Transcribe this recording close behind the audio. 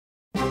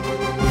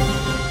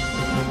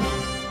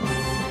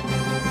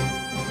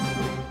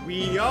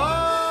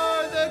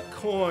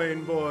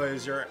Coin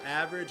Boys, your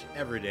average,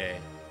 everyday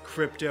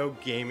crypto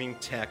gaming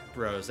tech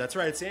bros. That's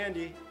right, it's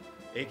Andy,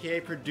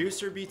 aka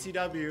Producer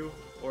BTW,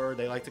 or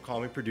they like to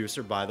call me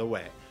Producer, by the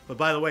way. But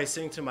by the way,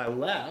 sitting to my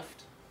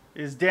left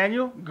is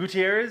Daniel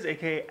Gutierrez,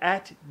 aka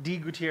at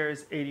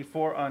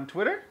DGutierrez84 on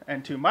Twitter,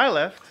 and to my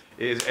left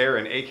is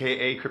Aaron,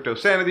 aka Crypto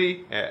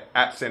Sanity,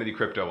 at Sanity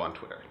Crypto on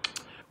Twitter.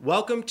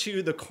 Welcome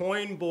to the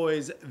Coin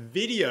Boys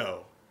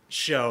video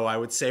show, I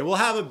would say. We'll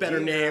have a better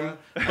name,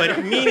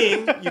 but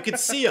meaning you could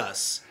see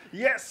us.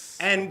 Yes.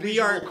 And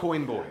we are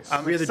Coin Boys.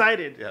 I'm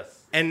excited.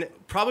 Yes. And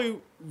probably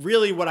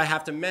really what I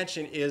have to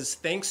mention is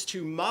thanks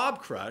to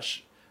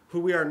Mobcrush, who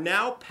we are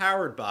now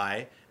powered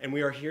by, and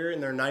we are here in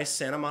their nice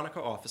Santa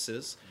Monica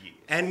offices. Yes.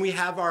 And we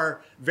have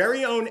our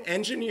very own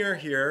engineer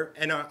here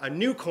and a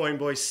new Coin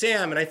Boy,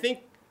 Sam, and I think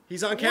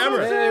he's on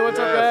camera. Hey, what's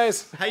up,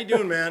 guys? How you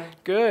doing, man?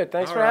 Good.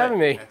 Thanks All for right. having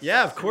me.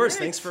 Yeah, of course.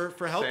 Thanks for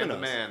helping Sam us.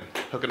 the man,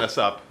 hooking us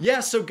up.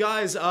 Yeah, so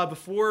guys,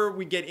 before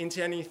we get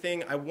into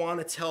anything, I want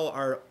to tell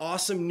our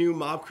awesome new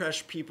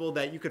Mobcrush people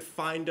that you could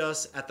find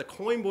us at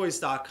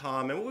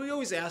thecoinboys.com. And what we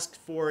always ask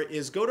for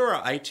is go to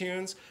our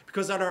iTunes,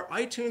 because on our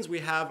iTunes we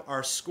have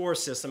our score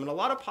system, and a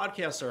lot of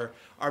podcasts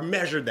are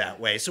measured that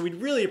way. So we'd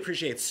really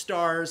appreciate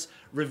stars,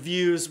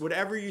 reviews,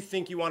 whatever you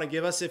think you want to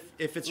give us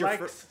if it's your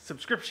Likes,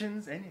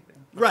 subscriptions, anything.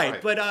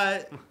 Right,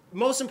 but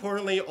most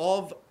importantly, all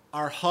of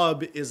our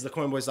hub is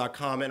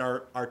thecoinboys.com, and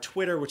our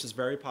Twitter, which is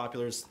very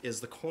popular, is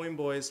the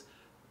Coinboys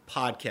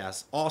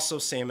Podcast. Also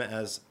same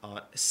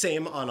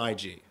on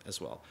IG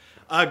as well.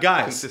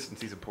 Guys.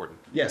 Consistency is important.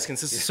 Yes,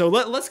 consistency. So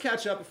let's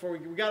catch up before we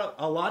got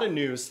a lot of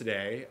news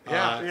today.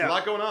 There's a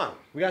lot going on.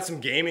 We got some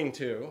gaming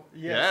too.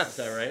 Yes. Is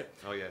that right?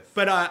 Oh, yes.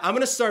 But I'm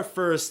going to start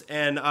first,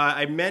 and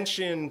I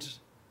mentioned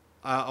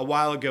a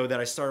while ago that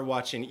I started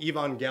watching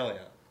Evangelion.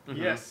 Mm-hmm.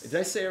 Yes. Did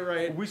I say it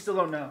right? We still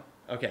don't know.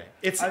 Okay.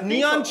 It's I think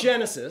Neon so,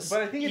 Genesis,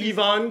 but I think it is-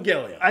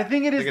 Evangelion. I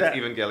think it is that.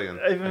 It's Evangelion.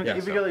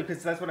 Evangelion,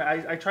 because that's when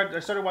I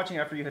started watching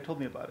after you had told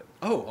me about it.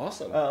 Oh,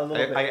 awesome. A little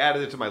bit. I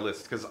added it to my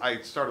list because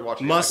I started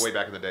watching it way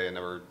back in the day and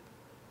never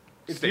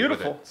It's stayed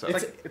beautiful. with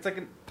it. So.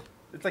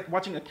 It's like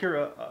watching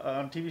Akira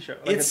on a TV show,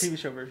 like a TV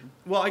show version.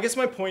 Well, I guess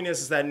my point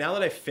is that now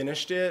that I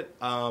finished it,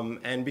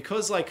 and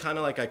because I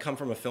come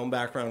from a film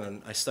background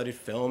and I studied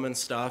film and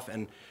stuff,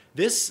 and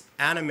this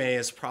anime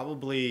is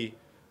probably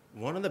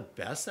one of the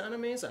best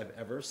animes I've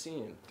ever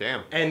seen.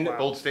 Damn. And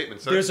bold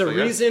statement, sir. There's a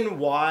reason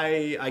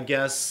why I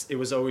guess it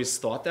was always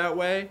thought that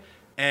way.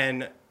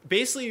 And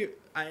basically,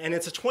 and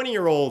it's a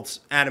 20-year-old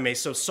anime,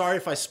 so sorry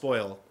if I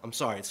spoil. I'm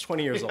sorry, it's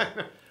 20 years old.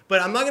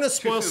 But I'm not going to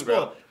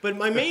spoil. But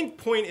my main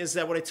point is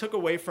that what I took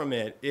away from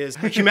it is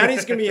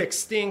humanity's going to be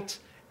extinct,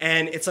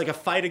 and it's like a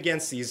fight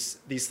against these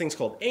things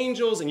called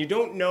angels, and you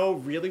don't know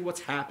really what's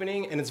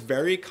happening, and it's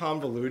very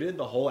convoluted,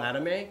 the whole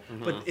anime.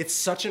 But it's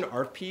such an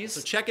art piece.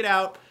 So check it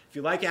out. If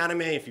you like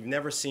anime, if you've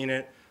never seen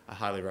it, I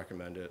highly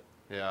recommend it.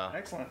 Yeah.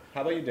 Excellent.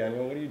 How about you,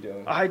 Daniel? What are you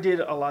doing? I did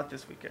a lot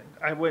this weekend.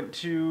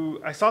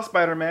 I saw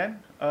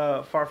Spider-Man,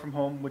 Far From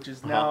Home, which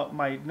is now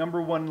my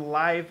 #1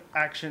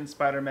 live-action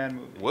Spider-Man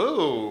movie.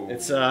 Whoa.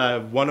 It's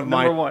one of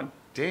my... Number one.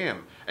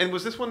 Damn. And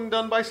was this one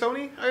done by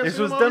Sony? This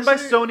was done by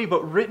Sony,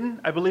 but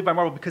written, I believe, by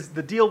Marvel, because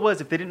the deal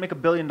was if they didn't make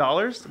 $1 billion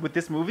with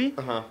this movie,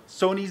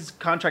 Sony's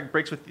contract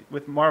breaks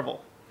with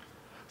Marvel.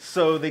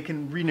 So they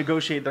can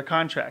renegotiate their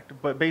contract,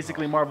 but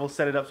basically Marvel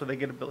set it up so they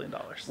get $1 billion.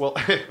 Well,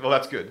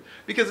 that's good,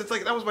 because it's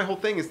like that was my whole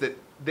thing is that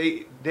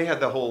they had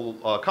the whole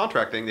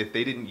contract thing that if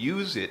they didn't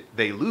use it,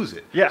 they lose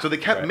it. Yeah. So they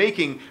kept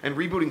making and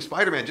rebooting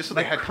Spider-Man just so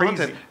they Like had crazy.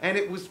 content, and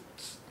it was.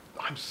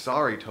 I'm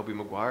sorry, Tobey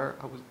Maguire.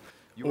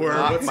 You Or were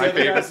not what's my the other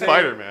favorite guy's name?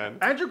 Spider-Man.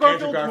 Andrew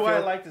Garfield, Garfield. who I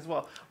liked as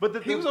well,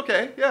 but He was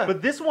okay. Yeah.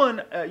 But this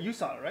one, you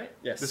saw it, right?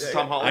 Yes. This is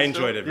Tom Holland. I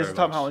enjoyed it This very is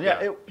Tom much. Holland.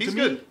 Yeah, He's to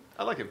good. Me,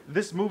 I like him.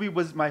 this movie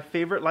was my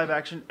favorite live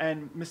action,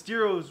 and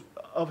Mysterio's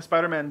of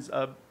Spider-Man's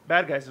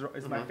bad guys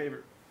is my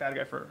favorite bad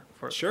guy for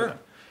Sure. them.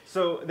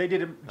 So they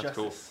did him That's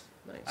justice.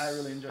 cool. Nice. I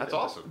really enjoyed it. That's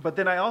awesome. But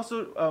then I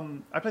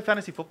also I play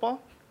fantasy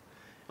football,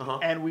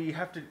 and we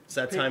have to. It's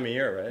that pick- time of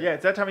year, right? Yeah,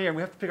 it's that time of year, and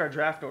we have to pick our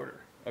draft order.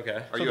 Okay.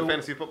 Are So you a the-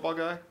 fantasy football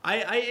guy? I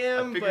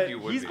am, I figured but you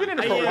would he's be. been in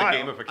it I for a am. while.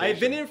 Gamification. I've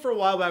been in it for a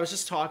while, but I was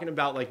just talking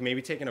about like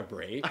maybe taking a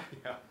break,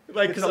 Yeah.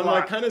 like It's because a I'm lot.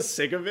 like kind of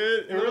sick of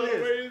it in It really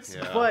other is. ways.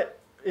 Yeah. But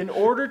in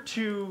order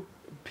to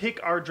pick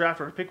our draft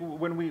order,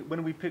 when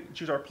we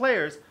choose our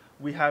players,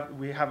 we have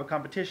a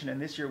competition,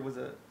 and this year was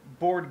a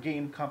board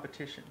game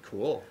competition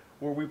Cool.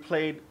 where we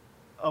played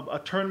a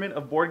tournament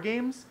of board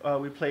games.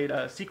 We played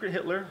Secret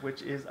Hitler,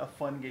 which is a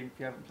fun game if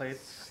you haven't played.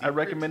 I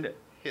recommend it.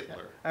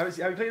 Hitler. Have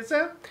you played it,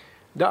 Sam?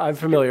 No, I'm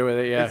familiar with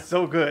it, yeah. It's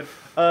so good.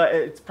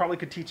 It's probably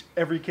could teach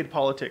every kid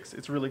politics.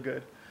 It's really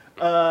good.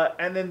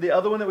 And then the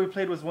other one that we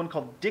played was one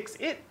called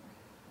Dixit.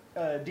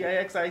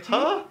 Dixit.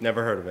 Huh?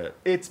 Never heard of it.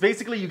 It's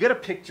basically you get a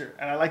picture,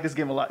 and I like this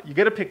game a lot. You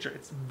get a picture.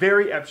 It's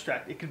very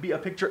abstract. It could be a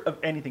picture of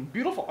anything.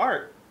 Beautiful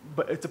art,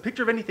 but it's a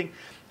picture of anything.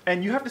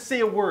 And you have to say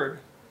a word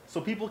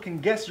so people can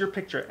guess your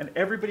picture. And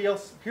everybody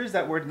else hears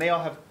that word, and they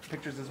all have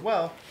pictures as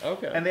well.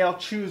 Okay. And they all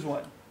choose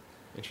one.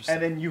 Interesting.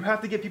 And then you have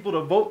to get people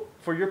to vote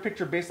for your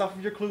picture based off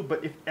of your clue.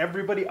 But if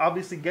everybody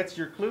obviously gets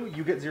your clue,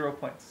 you get 0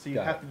 points. So you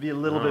Got have it. to be a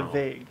little bit Oh.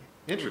 vague.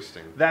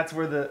 Interesting. That's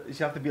where you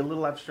have to be a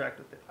little abstract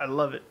with it. I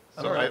love it.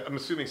 I So love it. I'm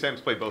assuming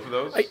Sam's played both of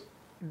those.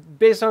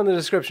 Based on the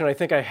description, I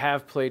think I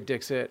have played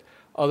Dixit.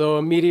 Although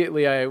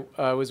immediately I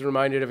was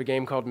reminded of a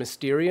game called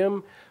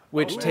Mysterium,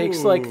 which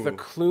takes like the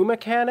clue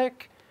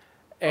mechanic,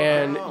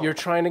 and you're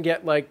trying to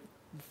get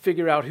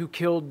figure out who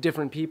killed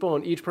different people,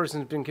 and each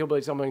person's been killed by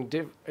something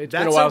different. It's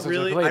been a while since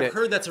I played it. I've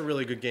heard that's a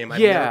really good game. I've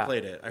never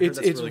played it. I heard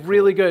It's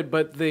really good,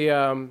 but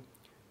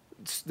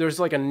there's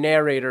like a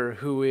narrator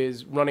who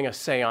is running a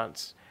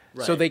seance.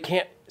 Right. So they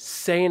can't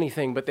say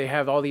anything, but they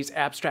have all these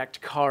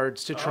abstract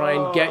cards to try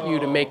and get you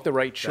to make the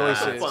right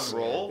choices. That's a fun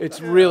role. It's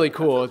really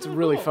cool. It's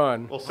really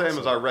fun. Well, Sam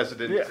is our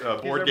resident He's our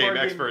board game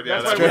expert.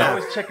 That's Yeah, why we're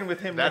always checking with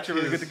him. that's That's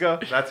really his, good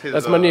to go.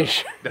 That's my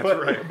niche. That's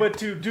But, right. but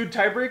to do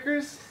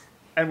tiebreakers,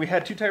 and we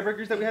had 2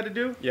 tiebreakers that we had to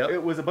do. Yep.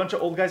 It was a bunch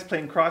of old guys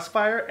playing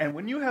Crossfire, and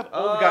when you have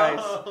old guys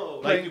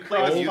playing you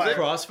play the music?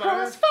 Crossfire?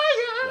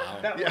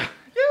 Crossfire, that Yeah. one,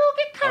 you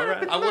get caught Alright.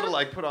 up in I would have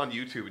love. put on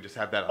YouTube and just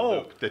have that on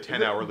loop, the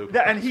 10-hour loop.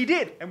 And he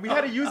did, and we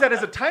had to use that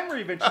as a timer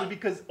eventually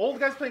because old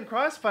guys playing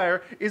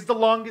Crossfire is the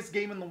longest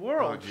game in the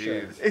world. Oh,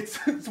 jeez. It's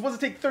supposed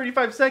to take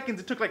 35 seconds.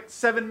 It took like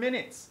 7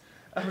 minutes.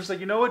 I was like,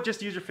 you know what?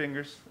 Just use your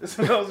fingers.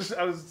 So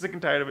I was sick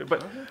and tired of it,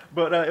 but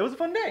it was a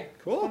fun day.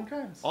 Cool. Fun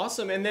times.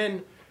 Awesome. And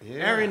then,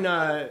 Yeah.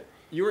 Aaron,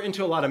 you were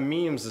into a lot of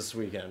memes this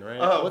weekend, right?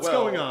 Oh, What's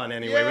well, going on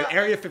anyway with yeah.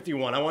 Area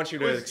 51? I want you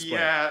to explain.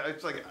 Yeah,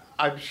 it's like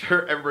I'm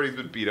sure everybody's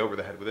been beat over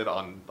the head with it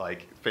on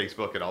like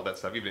Facebook and all that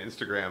stuff, even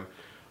Instagram.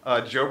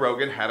 Joe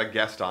Rogan had a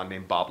guest on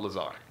named Bob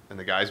Lazar, and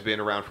the guy's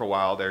been around for a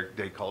while.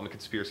 They call him a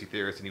conspiracy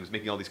theorist, and he was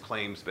making all these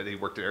claims, but he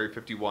worked at Area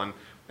 51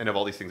 and of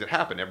all these things that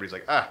happened. Everybody's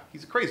like,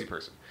 he's a crazy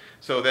person.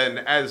 So then,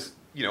 as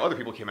you know, other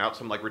people came out.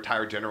 Some like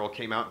retired general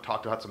came out and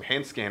talked about some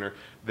hand scanner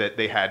that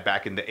they had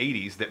back in the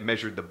 80s that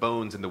measured the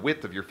bones and the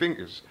width of your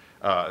fingers.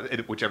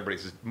 Which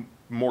everybody's is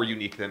more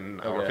unique than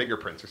our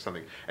fingerprints or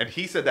something. And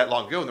he said that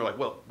long ago, and they're like,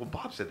 well,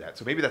 Bob said that,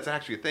 so maybe that's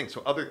actually a thing.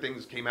 So other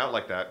things came out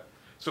like that.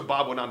 So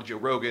Bob went on to Joe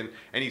Rogan,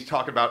 and he's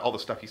talking about all the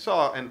stuff he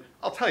saw, and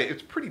I'll tell you,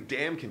 it's pretty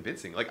damn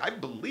convincing. Like, I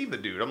believe the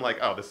dude. I'm like,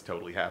 oh, this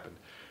totally happened.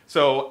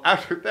 So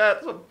after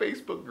that, some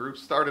Facebook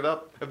groups started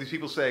up of these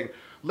people saying,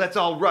 let's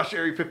all rush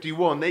Area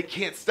 51. They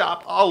can't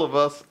stop all of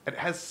us. And it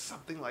has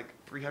something like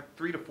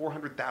 300 to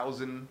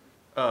 400,000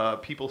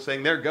 people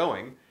saying they're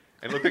going.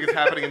 And it looked like it's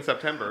happening in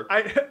September.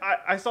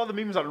 I saw the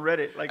memes on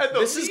Reddit. Like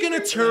This is going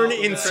to turn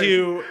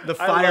into the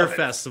Fire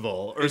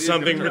Festival or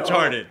something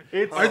retarded.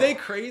 Are they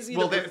crazy?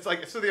 Well, it's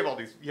like, so they have all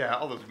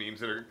those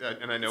memes that are,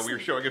 and I know we were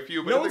showing a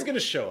few, but no one's going to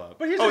show up.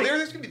 But here's the thing.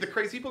 there's going to be the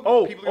crazy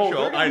people. People oh, are going to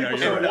show up. I know, And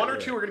you're right. one or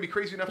two are going to be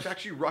crazy enough to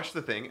actually rush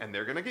the thing, and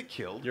they're going to get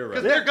killed. You're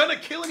right. Because they're going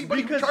to kill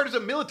anybody who Because charges a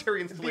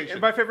military installation.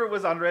 My favorite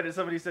was on Reddit.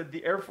 Somebody said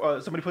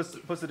somebody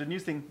posted a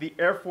news thing. The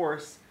Air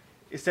Force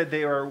said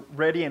they are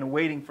ready and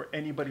waiting for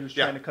anybody who's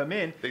trying to come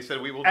in. They said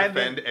we will And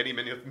defend then- any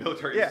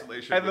military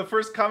installation. And the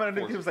first comment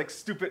I think was like,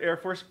 "Stupid Air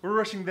Force, we're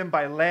rushing them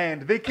by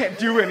land. They can't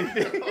do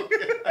anything."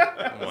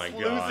 Oh my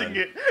God. Losing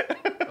it.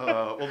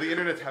 Well, the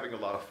internet's having a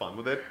lot of fun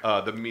with it.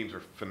 The memes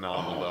are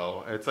phenomenal,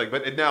 though. It's like,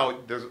 but now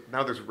there's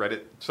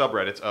Reddit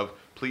subreddits of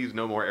please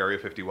no more Area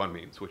 51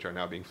 memes, which are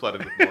now being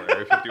flooded with more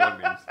Area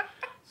 51 memes.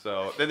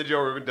 So then the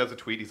Joe Rogan does a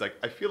tweet. He's like,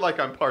 I feel like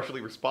I'm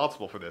partially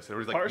responsible for this. And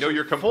everybody's like, no,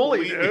 you're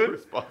completely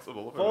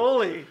responsible for this.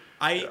 Fully.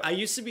 I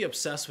used to be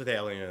obsessed with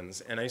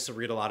aliens, and I used to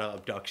read a lot of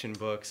abduction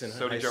books in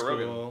So high did Joe school.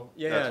 Rogan.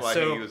 Yeah, That's why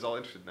so he was all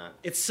interested in that.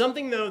 it's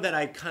something though that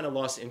I kind of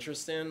lost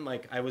interest in.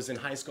 Like I was in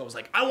high school, I was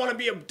like, I want to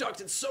be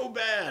abducted so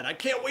bad. I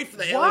can't wait for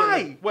the Why?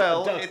 alien to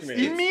Well, abduct it's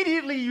me.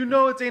 Immediately, you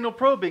know it's anal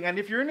probing, and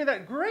if you're into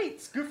that, great,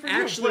 it's good for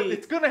Actually- you. But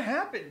it's gonna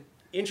happen.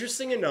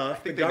 Interesting enough,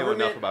 I think they know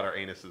enough about our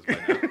anuses by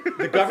now.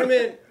 the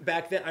government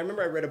back then, I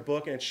remember I read a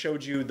book and it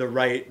showed you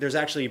there's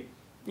actually,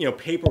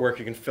 paperwork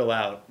you can fill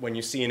out when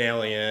you see an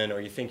alien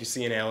or you think you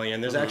see an alien.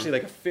 There's actually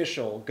like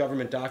official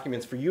government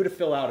documents for you to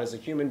fill out as a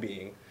human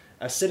being,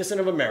 a citizen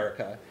of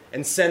America,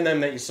 and send them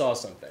that you saw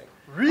something.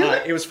 Really?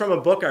 It was from a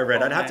book I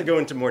read. Oh, I'd have to man. go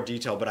into more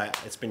detail, but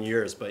it's been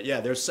years. But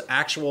yeah, there's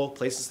actual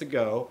places to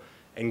go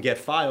and get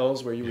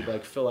files where you would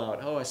like fill out,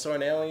 oh, I saw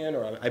an alien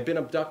or I've been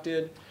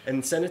abducted,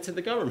 and send it to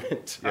the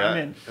government. Yeah, I'm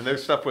in. and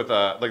there's stuff with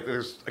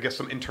there's I guess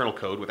some internal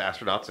code with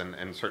astronauts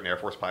and certain Air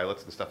Force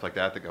pilots and stuff like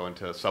that that go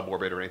into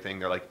suborbit or anything.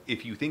 They're like,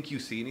 if you think you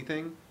see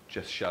anything,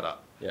 just shut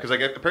up. Yeah. Because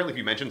apparently if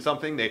you mention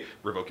something, they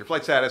revoke your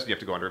flight status and you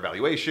have to go under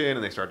evaluation,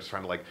 and they start just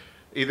trying to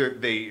either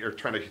they are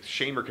trying to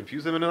shame or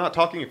confuse them into not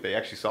talking if they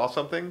actually saw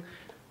something,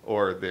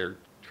 or they're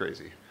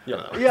crazy. Yeah. I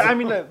don't know. Yeah, I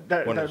mean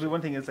that'd Wonderful. be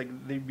one thing. Is like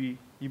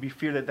you'd be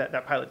feared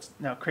that pilot's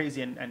now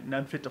crazy and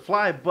unfit to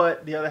fly.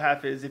 But the other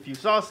half is if you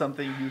saw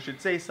something, you should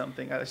say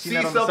something. I've seen See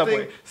that on the something,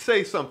 subway.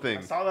 say something.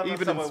 I saw that on the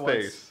even in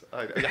subway space.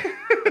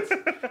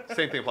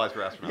 Same thing applies for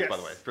astronauts, by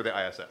the way, for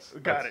the ISS.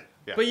 Got it.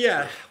 Yeah. But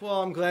yeah,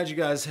 well, I'm glad you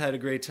guys had a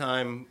great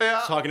time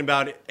talking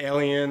about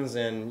aliens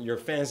and your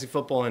fantasy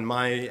football and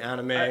my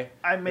anime.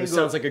 I may it go-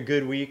 sounds like a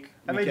good week.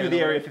 I may do the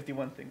Area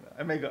 51 thing though.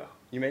 I may go.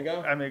 You may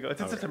go. I may go. It's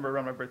in Okay. September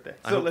around my birthday.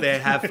 I hope they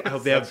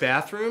have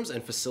bathrooms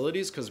and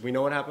facilities because we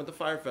know what happened at the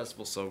fire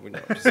festival, so we know.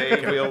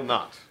 They will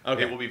not.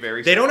 Okay. It will be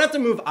very They sad. don't have to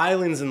move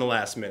islands in the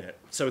last minute,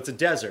 so it's a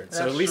desert. So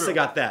That's at least true. they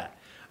got that.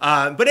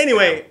 But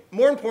anyway,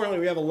 more importantly,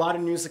 we have a lot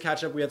of news to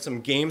catch up. We have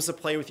some games to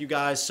play with you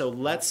guys. So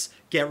let's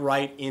get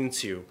right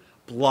into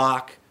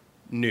Block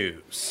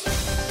News.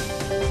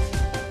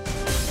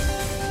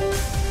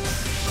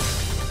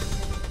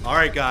 All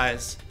right,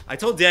 guys. I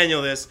told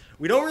Daniel this.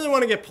 We don't really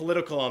want to get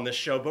political on this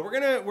show, but we're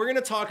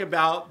gonna talk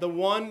about the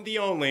one, the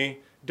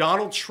only,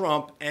 Donald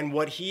Trump and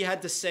what he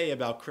had to say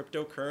about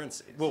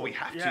cryptocurrencies. Well, we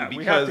have to Yeah, we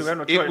because have to. We have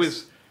no it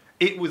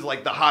choice. was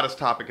like the hottest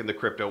topic in the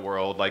crypto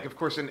world. Like, of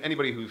course, and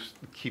anybody who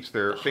keeps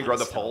their finger on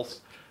the Hottest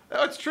pulse.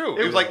 Oh, it's true.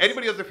 It was like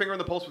anybody has their finger on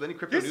the pulse with any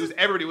crypto news.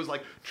 Everybody was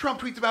like, Trump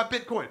tweets about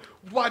Bitcoin.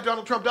 Why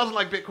Donald Trump doesn't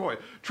like Bitcoin?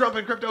 Trump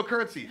and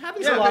cryptocurrency. It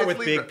happens a lot it's with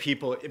Libra. big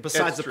people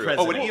besides the True.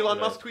 president. Oh, when Elon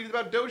Musk tweeted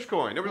about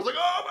Dogecoin, everybody was like,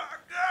 oh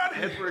my God,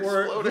 heads were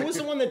Or exploding. who was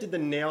the one that did the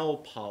nail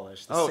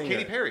polish? The Oh, singer?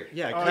 Katy Perry.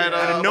 Yeah, had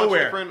out of a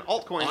nowhere. bunch of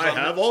different altcoins. I on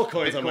have it.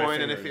 altcoins on my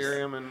Bitcoin and fingers.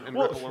 Ethereum and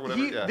Well, Ripple or whatever.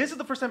 Yeah. this is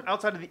the first time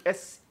outside of the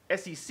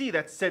SEC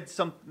that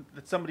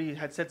somebody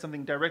had said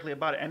something directly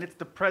about it, and it's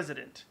the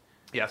president.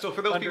 Yeah, so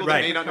for those people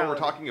Right. that may not know what we're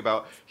talking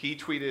about, he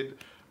tweeted,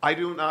 I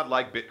do not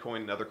like Bitcoin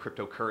and other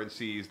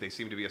cryptocurrencies. They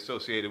seem to be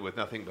associated with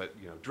nothing but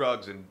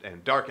drugs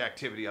and dark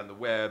activity on the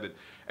web.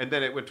 And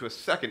then it went to a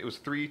second. It was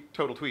 3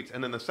 total tweets.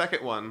 And then the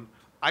second one,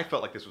 I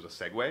felt like this was a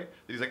segue. That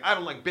he's like, I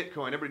don't like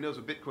Bitcoin. Everybody knows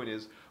what Bitcoin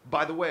is.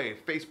 By the way,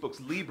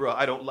 Facebook's Libra,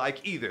 I don't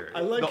like either.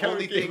 I like the how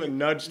only he gave a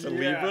nudge to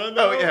Yeah. Libra.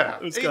 Though. Oh yeah,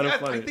 It was kind of I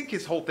funny. think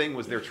his whole thing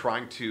was they're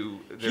trying to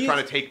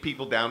He's- take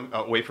people down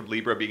away from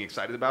Libra, being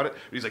excited about it.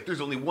 But he's like,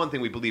 there's only one thing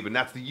we believe, and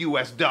that's the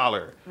U.S.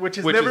 dollar, Which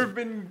has never is,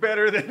 been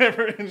better than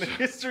ever in the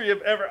history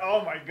of ever.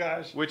 Oh my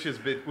gosh. which is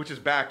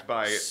backed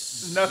by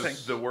Nothing.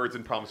 the words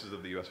and promises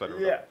of the U.S. federal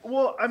Yeah. government.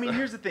 Well, I mean,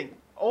 here's the thing.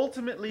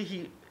 Ultimately,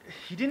 he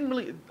didn't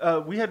really.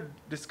 We had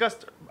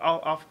discussed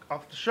off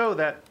the show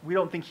that we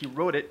don't think he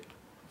wrote it.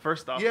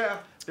 First off. Yeah.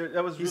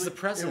 That was He's really, the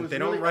president. it was They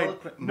don't really write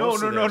eloquent.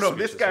 most No. of their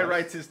This speeches, guy right?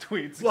 writes his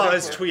tweets. Well, except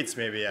his for- tweets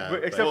maybe, yeah.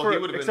 But but- except Well, he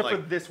would've been except for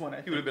like- this one, I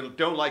He think. would have been,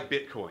 don't like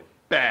Bitcoin,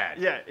 bad.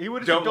 Yeah, he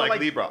would have Don't said,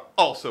 like Libra,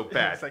 also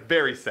bad, It's like-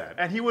 very sad.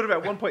 And he would have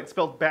at one point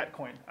spelled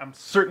Batcoin. I'm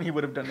certain he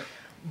would have done it.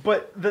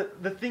 But the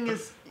thing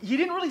is, he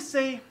didn't really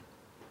say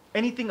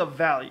anything of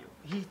value.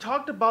 He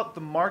talked about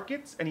the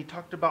markets, and he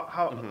talked about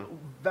how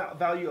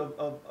value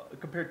of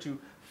compared to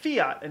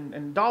fiat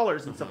and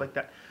dollars and stuff like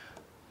that.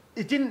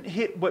 It didn't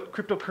hit what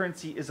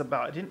cryptocurrency is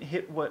about. It didn't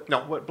hit what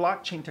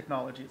blockchain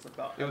technology is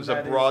about. It was And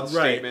a that broad is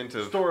statement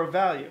of store of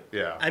value.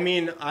 yeah. I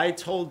mean, I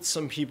told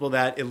some people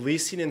that at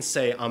least he didn't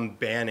say I'm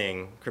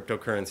banning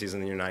cryptocurrencies in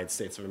the United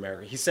States of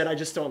America. He said I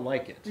just don't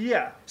like it.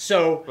 Yeah.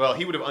 So Well,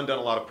 he would have undone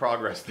a lot of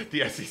progress that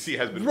the SEC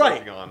has been right,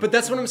 working on. but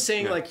that's what I'm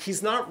saying. Yeah. Like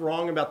he's not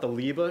wrong about the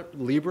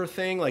Libra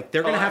thing. Like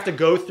they're gonna have to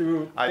go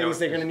through I know. things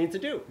they're gonna need to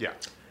do. yeah.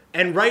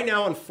 And right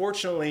now,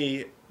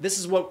 unfortunately, this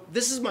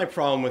is my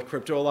problem with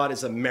crypto a lot.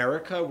 Is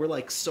America? We're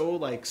like so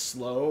like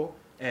slow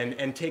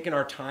and taking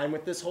our time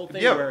with this whole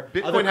thing. Yeah, where other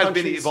Bitcoin has been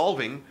countries-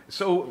 evolving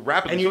so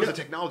rapidly, And so you is know-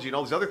 the technology and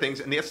all these other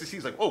things, and the SEC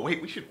is like, oh,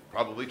 wait, we should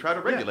probably try to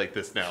regulate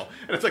this now.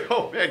 And it's like,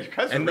 oh, man, you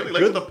guys are And really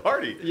good- late to the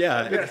party.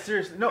 Yeah, Yeah,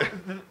 seriously. No,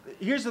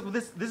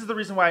 this is the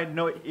reason why I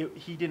know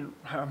he didn't.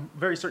 I'm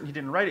very certain he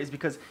didn't write it is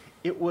because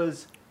it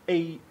was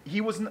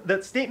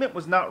that statement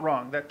was not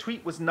wrong. That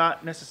tweet was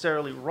not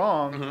necessarily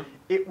wrong.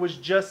 It was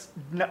just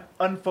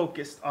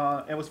unfocused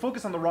on. It was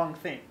focused on the wrong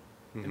thing,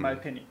 in my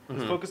opinion. It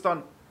was focused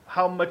on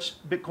how much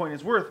Bitcoin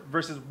is worth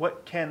versus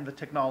what can the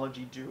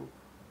technology do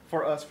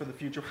for us, for the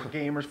future, for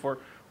gamers,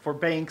 for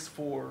banks,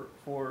 for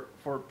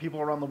people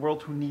around the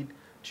world who need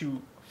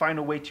to find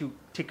a way to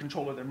take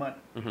control of their money,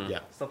 yeah.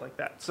 stuff like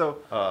that. So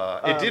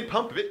It did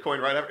pump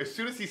Bitcoin right after. As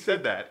soon as he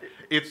said that,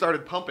 it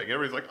started pumping.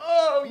 Everybody's like,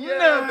 "Oh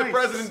yeah, the Nice.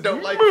 president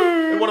don't like."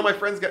 And one of my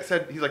friends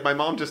said, "He's like, my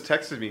mom just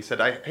texted me, said,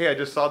 I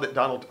just saw that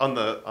Donald on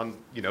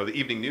the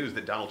evening news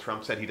that Donald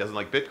Trump said he doesn't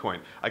like Bitcoin.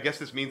 I guess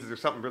this means that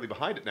there's something really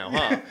behind it now, huh?"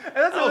 And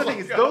that's the I was other thing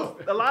like, is "Oh."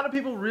 a lot of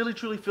people really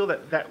truly feel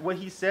that what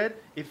he said,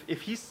 a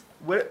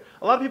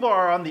lot of people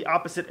are on the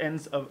opposite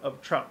ends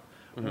of Trump.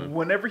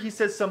 Whenever he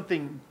says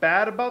something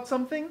bad about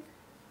something,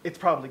 it's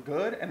probably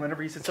good, and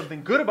whenever he says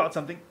something good about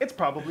something, it's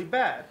probably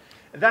bad.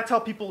 And that's how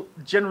people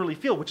generally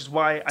feel, which is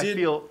why I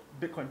feel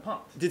Bitcoin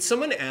pumped. Did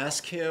someone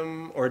ask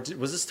him, or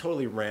was this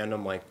totally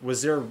random? Like,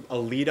 was there a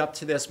lead up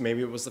to this?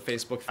 Maybe it was the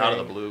Facebook thing. Out of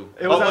the blue.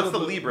 It was out That's of the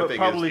the blue, Libra but thing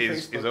probably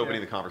is Facebook, opening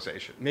yeah. the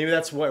conversation. Maybe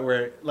that's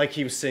where like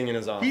he was sitting in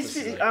his office.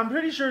 He's like, I'm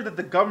pretty sure that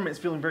the government is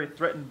feeling very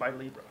threatened by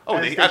Libra. Oh,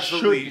 as they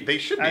absolutely should be, they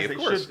should be, as of they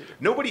course. should be.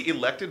 Nobody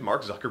elected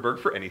Mark Zuckerberg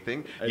for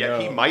anything, I yet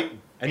he know. might.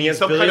 and be he has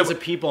some billions kind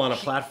of people on a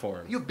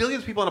platform. You have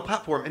billions of people on a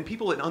platform and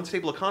people in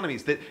unstable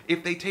economies that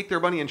if they take their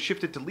money and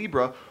shift it to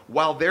Libra,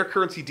 while their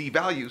currency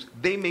devalues,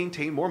 they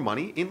maintain more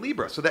money in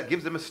Libra. So that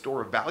gives them a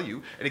store of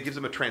value and it gives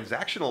them a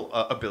transactional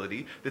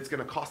ability that's going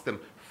to cost them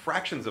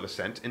fractions of a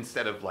cent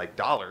instead of like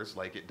dollars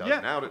like it does Yeah.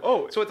 now.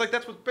 Oh. So it's like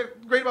that's what's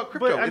great about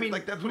crypto. But, I It's mean,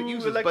 like that's what it who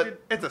uses, elected-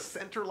 but it's a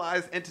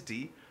centralized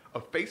entity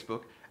of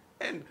Facebook.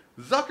 And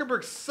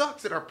Zuckerberg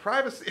sucks at our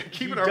privacy,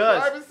 keeping our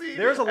privacy.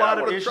 There's a and I lot don't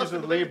of wanna issues trust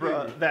with him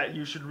Libra anything. that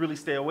you should really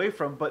stay away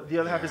from. But the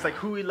other half is like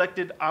who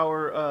elected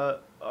our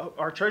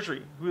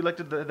treasury, who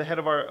elected the head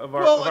of our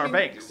Well, I mean,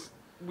 banks.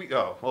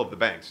 The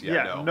banks,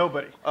 no.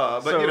 Nobody.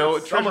 But So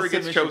it's Treasury almost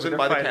gets same issue, chosen but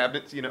by the they're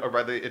cabinets, or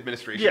by the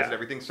administrations Yeah. and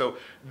everything. So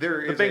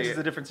there is banks is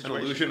a different an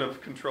situation. illusion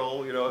of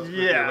control, as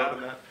Yeah.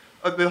 in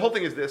that. The whole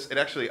thing is this, and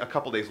actually a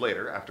couple days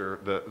later, after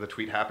the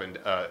tweet happened,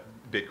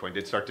 Bitcoin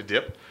did start to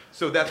dip.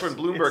 So that's when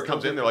Bloomberg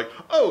comes in, they're like,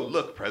 oh,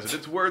 look,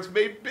 president's words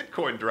made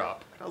Bitcoin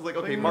drop. I was like,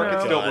 okay,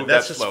 markets don't move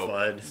that's that just slow.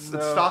 FUD.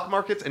 The stock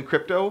markets and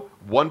crypto,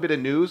 one bit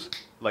of news,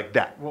 like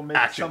that, Will make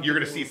action. something You're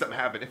going to see move. something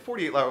happen. If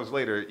 48 hours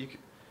later, you can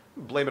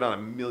blame it on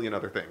a million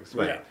other things.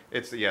 But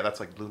Yeah. that's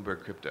like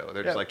Bloomberg crypto.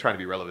 They're just like trying to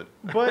be relevant.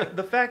 But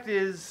the fact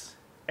is,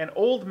 an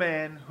old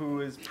man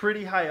who is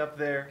pretty high up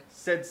there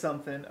said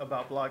something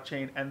about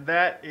blockchain, and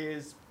that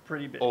is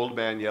pretty big. Old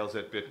man yells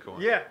at Bitcoin.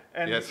 Yeah,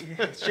 and Yes. he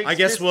shakes I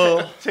guess fist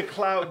we'll- to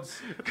clouds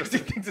because he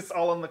thinks it's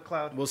all on the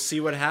cloud. We'll see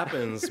what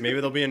happens. Maybe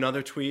there'll be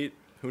another tweet.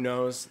 Who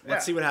knows?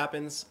 Let's Yeah. see what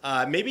happens.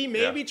 Maybe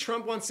Yeah.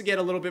 Trump wants to get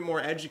a little bit more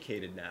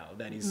educated now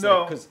that he's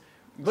No. like,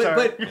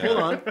 Sorry. but hold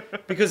on,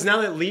 because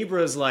now that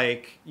Libra's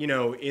like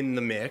in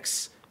the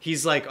mix,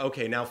 he's like,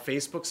 okay, now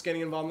Facebook's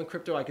getting involved in the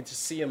crypto. I could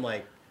just see him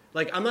like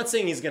I'm not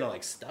saying he's gonna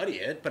like study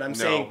it, but I'm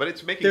saying but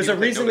it's making there's a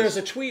people take reason notice.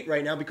 there's a tweet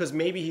right now because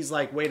maybe he's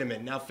like, wait a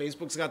minute, now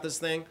Facebook's got this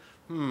thing.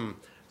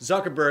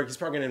 Zuckerberg, he's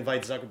probably going to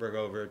invite Zuckerberg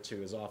over to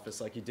his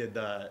office like he did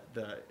the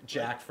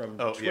Jack from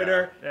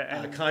Twitter,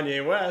 Yeah, and-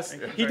 Kanye West.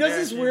 and He does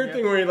this Kardashian, weird yeah.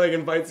 thing where he like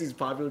invites these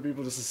popular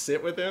people just to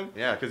sit with him.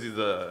 Yeah, because he's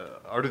the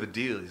art of the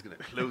deal. He's going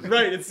to close it.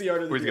 Right, it's the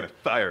art of the Or he's deal. going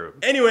to fire him.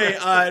 Anyway,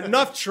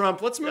 enough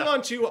Trump. Let's move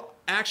on to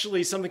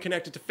actually something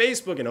connected to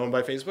Facebook and owned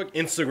by Facebook,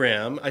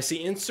 Instagram. I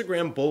see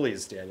Instagram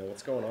bullies, Daniel.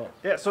 What's going on?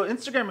 Yeah, so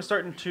Instagram is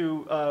starting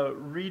to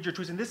read your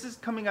tweets, and this is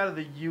coming out of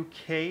the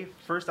UK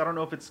first. I don't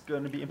know if it's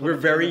going to be implemented. We're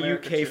very in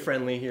America too. UK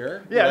friendly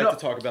here. Yeah, we like no,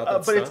 to talk about that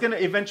but stuff. it's going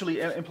to eventually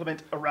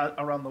implement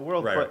around the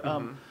world. Right.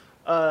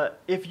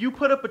 But if you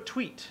put up a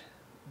tweet,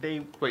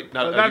 they Wait,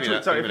 not not a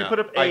tweet. Sorry, if you put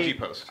up a IG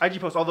post. IG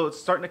post, although it's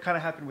starting to kind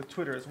of happen with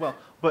Twitter as well.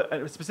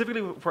 But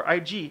specifically for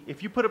IG,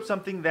 if you put up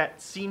something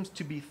that seems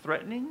to be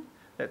threatening,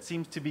 that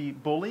seems to be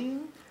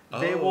bullying,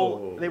 they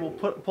will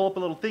pull up a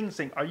little thing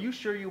saying, "Are you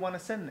sure you want to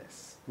send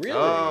this?" Really?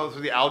 Oh, so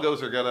the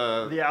algos are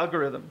going The to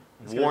algorithm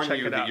is gonna warn check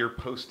you it that out. you're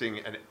posting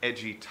an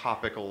edgy,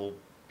 topical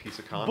piece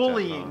of content.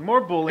 Bullying, huh?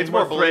 more bullying, It's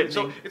more bullying.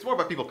 threatening. So it's more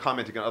about people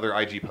commenting on other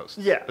IG posts.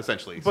 Yeah.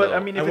 Essentially. But so. I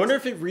mean, I if wonder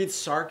it's- if it reads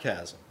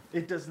sarcasm.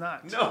 it does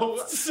not. No.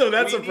 So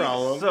that's we a need-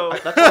 problem. So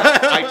That's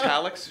why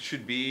italics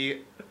should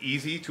be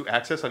easy to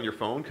access on your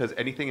phone because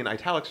anything in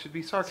italics should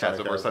be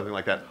sarcasm or something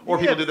like that. Or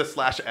Yeah. people do the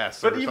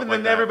 /s. But or even something then,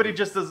 like that. everybody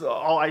just does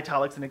all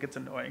italics, and it gets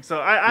annoying. So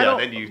I Yeah, don't.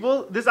 then you-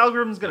 Well, this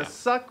algorithm's gonna Yeah.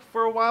 suck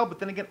for a while, but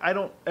then again, I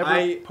don't ever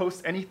I-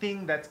 post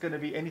anything that's gonna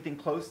be anything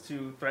close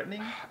to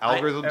threatening.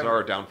 Algorithms ever.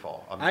 are a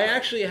downfall. I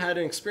actually had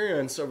an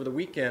experience over the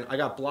weekend. I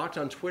got blocked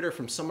on Twitter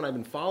from someone I've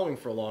been following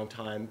for a long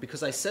time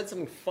because I said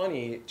something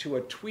funny to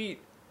a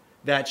tweet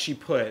that she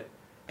put,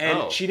 and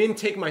Oh. she didn't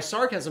take my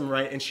sarcasm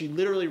right, and she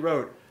literally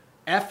wrote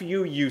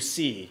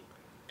 "FUUC,"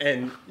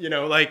 and and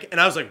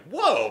I was like,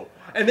 "Whoa!"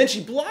 And then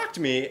she blocked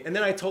me, and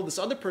then I told this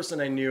other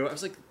person I knew, I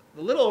was like,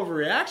 "A little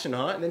overreaction,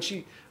 huh?" And then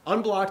she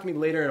unblocked me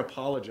later and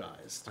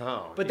apologized.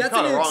 Oh, but you that's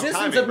caught an the wrong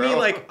existence timing, of me, bro.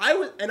 like I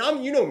was, and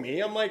I'm, me,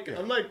 I'm like,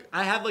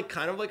 I have like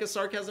kind of like a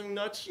sarcasm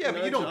nut. Yeah,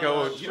 but you nudge, don't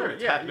go. You Sure, don't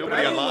yeah, attack but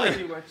nobody I didn't online.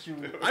 see what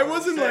you I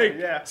wasn't said, like,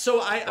 yeah. so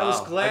I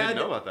was Wow, glad. I didn't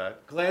know about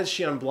that. Glad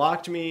she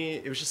unblocked me.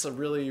 It was just a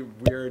really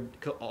weird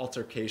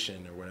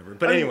altercation or whatever.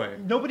 But I mean, anyway,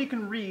 nobody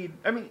can read.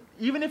 I mean,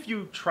 even if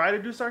you try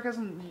to do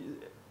sarcasm,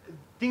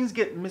 things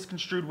get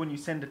misconstrued when you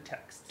send a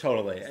text.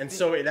 totally. And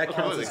so that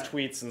counts Totally. as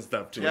tweets and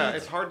stuff too. Yeah,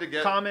 it's hard to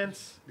get.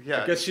 Comments.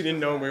 Yeah, I guess she didn't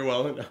know me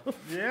well enough.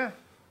 Yeah.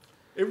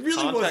 It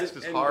really context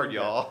wasn't is hard,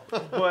 anything y'all.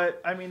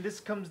 But I mean, this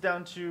comes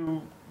down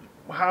to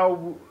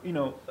how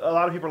a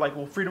lot of people are like,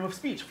 well, freedom of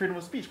speech, freedom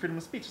of speech, freedom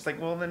of speech. It's like,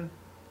 well, then,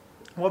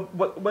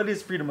 what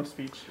is freedom of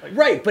speech? Like,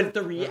 right, but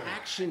the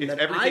reaction It's that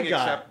everything I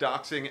got. except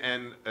doxing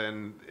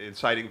and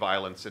inciting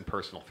violence and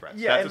personal threats.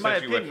 Yeah, That's in my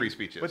essentially opinion. what free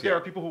speech is. But there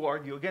are people who will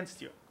argue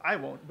against you. I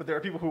won't. But there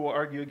are people who will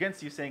argue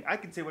against you, saying I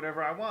can say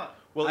whatever I want.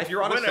 Well, if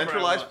you're on a whenever I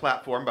centralized want.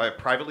 platform by a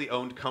privately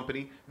owned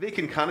company, they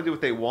can kind of do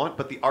what they want,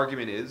 but the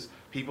argument is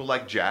people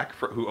like Jack,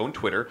 who own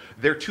Twitter,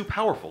 they're too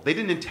powerful. They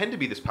didn't intend to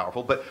be this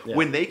powerful, but Yeah.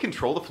 when they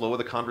control the flow of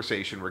the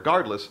conversation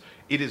regardless,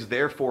 it is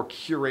therefore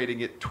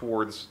curating it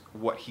towards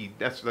what he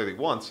necessarily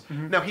wants.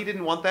 Mm-hmm. Now, he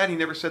didn't want that. He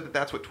never said that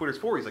that's what Twitter's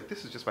for. He's like,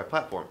 this is just my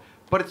platform.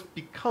 But it's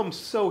become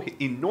so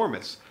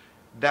enormous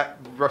that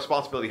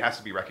responsibility has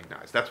to be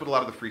recognized. That's what a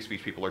lot of the free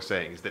speech people are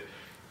saying, is that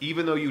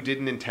even though you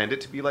didn't intend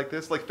it to be like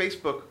this, like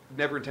Facebook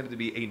never intended to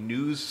be a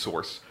news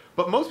source,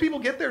 but most people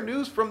get their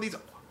news from these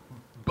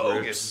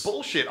bogus Groups.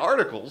 bullshit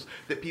articles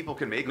that people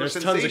can make, There's or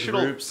tons of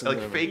sensational, groups and like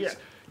then- fakes,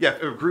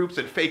 groups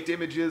and faked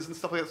images and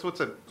stuff like that. So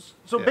it's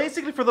So yeah.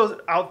 basically, for those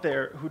out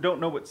there who don't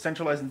know what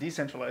centralized and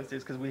decentralized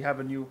is, because we have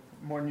a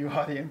more new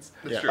audience,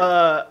 That's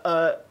Yeah.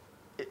 true.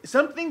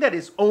 something that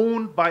is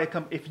owned by a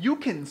company, if you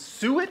can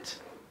sue it,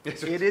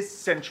 Yes. it is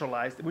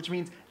centralized, which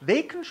means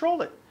they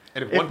control it.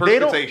 And if one they person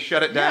can don't- say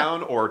shut it yeah,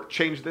 down or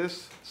change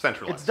this,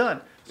 centralized. it's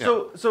done. Yeah.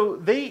 So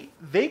they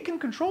can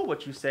control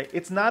what you say.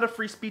 It's not a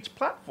free speech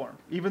platform,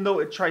 even though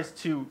it tries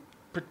to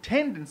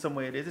pretend in some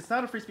way it is. It's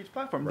not a free speech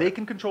platform. Right. They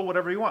can control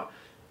whatever you want.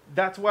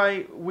 That's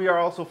why we are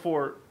also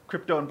for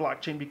crypto and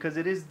blockchain, because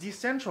it is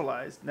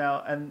decentralized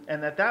now, and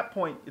at that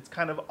point it's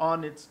kind of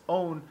on its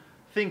own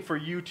thing for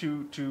you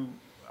to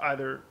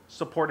either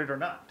support it or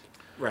not.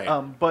 Right.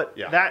 But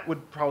that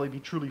would probably be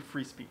truly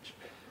free speech.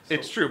 So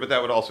it's true, but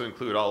that would also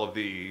include all of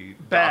the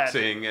bad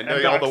doxing and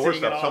all the worst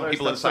stuff. Some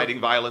people stuff. inciting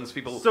violence,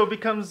 people. So it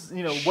becomes,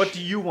 what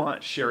do you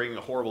want? Sharing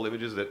horrible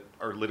images that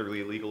are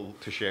literally illegal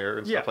to share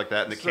and stuff like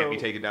that, and it So- can't be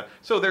taken down.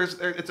 So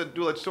it's a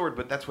dual-edged sword,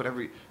 but that's what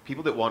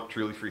people that want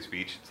truly free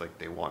speech, it's like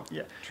they want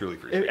truly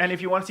free speech. And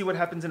if you want to see what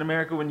happens in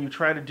America when you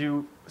try to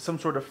do some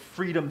sort of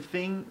freedom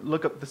thing,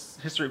 look up the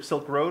history of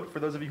Silk Road, for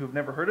those of you who have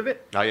never heard of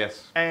it. Ah,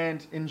 yes.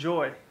 And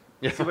enjoy.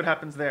 Yeah. See what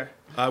happens there.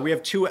 We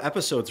have 2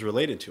 episodes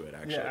related to it,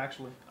 actually. Yeah,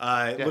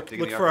 actually.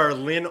 Look for our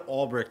Lynn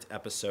Albrecht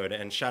episode,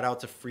 and shout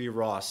out to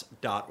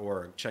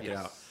freeross.org. Check it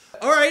out.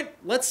 All right,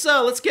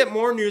 let's get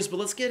more news, but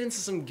let's get into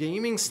some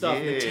gaming stuff.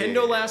 Yeah.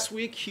 Nintendo last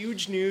week,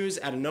 huge news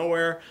out of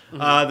nowhere.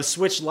 The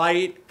Switch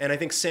Lite, and I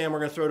think, Sam, we're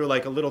going to throw to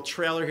like a little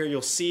trailer here.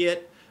 You'll see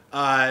it.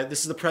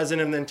 This is the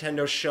president of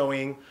Nintendo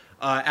showing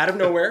out of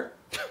nowhere.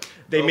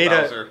 They made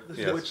Bowser.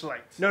 Switch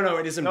Lite. No,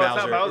 it isn't No, it's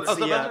Bowser. not Bowser. It's, Oh, it's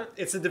not Bowser?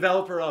 it's the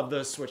developer of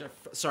the Switch.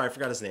 Sorry, I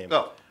forgot his name.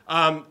 Oh.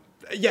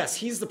 Yes,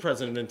 he's the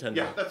president of Nintendo.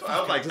 Yeah, that's what I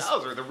was like.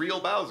 Bowser, the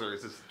real Bowser,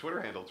 is his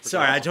Twitter handle. It's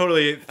Sorry,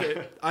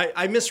 awesome.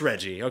 I miss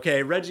Reggie.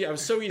 Okay, Reggie. It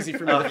was so easy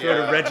for me to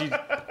throw to Reggie.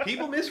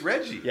 People miss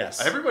Reggie. Yes.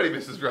 Everybody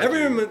misses Reggie.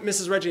 Everyone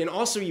misses Reggie, and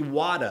also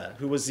Iwata,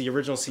 who was the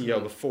original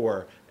CEO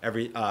before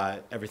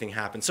everything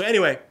happened. So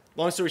anyway,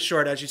 long story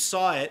short, as you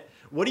saw it,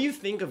 what do you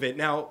think of it?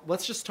 Now,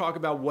 let's just talk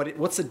about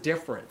what's the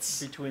difference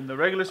between the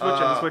regular Switch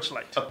and the Switch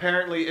Lite.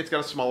 Apparently, it's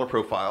got a smaller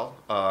profile.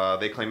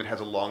 They claim it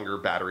has a longer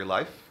battery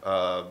life.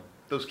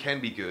 Those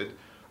can be good.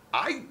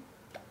 I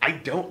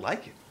don't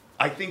like it.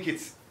 I think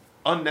it's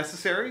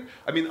unnecessary.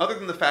 I mean, other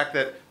than the fact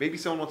that maybe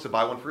someone wants to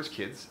buy one for his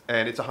kids,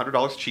 and it's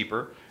 $100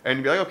 cheaper, and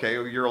you'd be like, okay,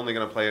 you're only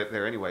going to play it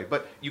there anyway.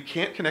 But you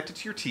can't connect it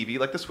to your TV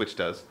like the Switch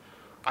does.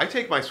 I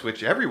take my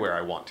Switch everywhere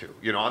I want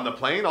to. On the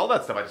plane, all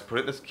that stuff. I just put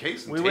it in this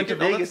case and We take went to it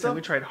and all that Vegas stuff. and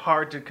we tried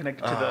hard to connect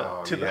it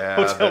to the Yeah,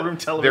 hotel room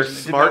television. Their It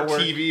did smart not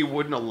work. TV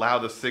wouldn't allow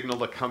the signal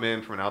to come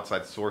in from an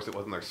outside source. It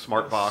wasn't their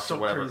smart box So or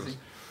whatever. crazy. It was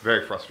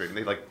very frustrating.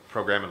 They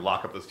program and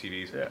lock up those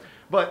TVs. Yeah.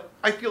 But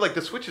I feel like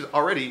the Switch is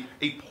already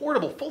a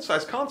portable,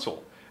 full-size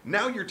console.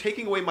 Now you're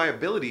taking away my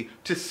ability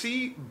to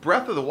see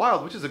Breath of the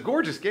Wild, which is a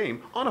gorgeous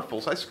game, on a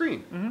full-size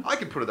screen. Mm-hmm. I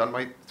can put it on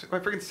my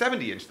freaking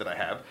 70-inch that I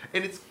have,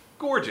 and it's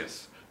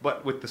gorgeous.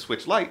 But with the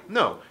Switch Lite,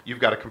 no. You've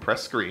got a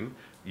compressed screen.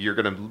 You're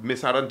going to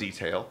miss out on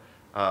detail.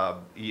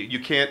 You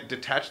can't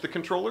detach the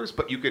controllers,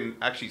 but you can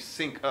actually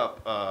sync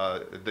up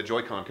the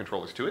Joy-Con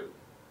controllers to it.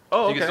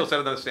 Oh, so you okay. can still set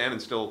it on the stand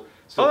and still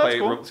Oh, that's play.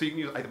 cool. So you can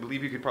use. I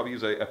believe you could probably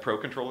use a Pro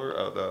controller,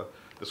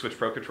 the Switch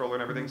Pro controller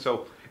and everything.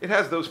 So it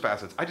has those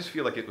facets. I just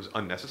feel like it was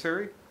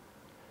unnecessary.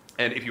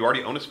 And if you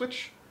already own a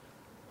Switch,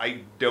 I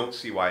don't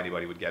see why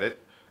anybody would get it.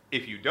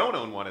 If you don't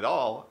own one at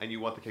all and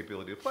you want the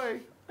capability to play,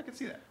 I can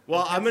see that.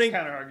 Well,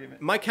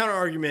 my counter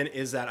argument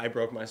is that I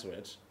broke my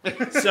Switch.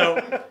 So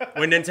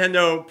when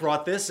Nintendo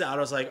brought this out,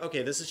 I was like,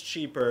 okay, this is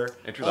cheaper.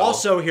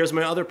 Also, here's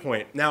my other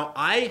point. Now,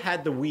 I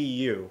had the Wii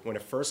U when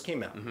it first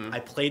came out.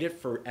 I played it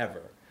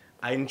forever.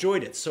 I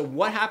enjoyed it. So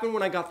what happened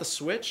when I got the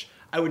Switch?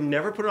 I would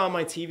never put it on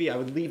my TV. I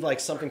would leave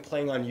something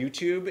playing on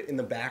YouTube in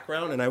the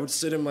background, and I would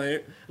sit in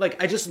my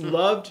I just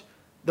loved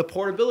the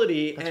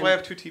portability. That's why I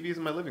have 2 TVs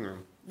in my living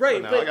room.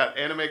 Right, So now I got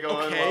anime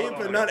going. Okay,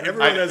 but not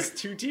everyone has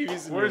 2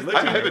 TVs in their living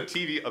I have room. a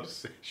TV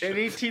obsession.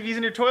 Any TVs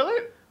in your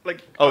toilet?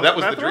 That was the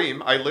bathroom?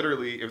 dream. I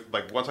literally,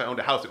 once I owned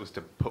a house, it was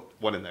to put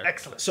one in there.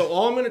 Excellent. So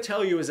all I'm going to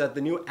tell you is that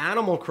the new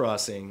Animal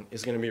Crossing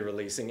is going to be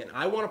releasing, and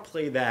I want to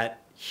play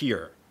that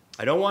here.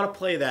 I don't want to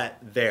play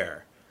that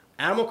there.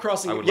 Animal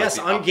Crossing, yes,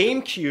 on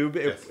GameCube.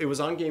 It was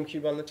on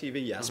GameCube on the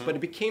TV, yes, but it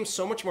became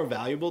so much more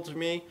valuable to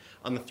me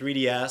on the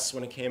 3DS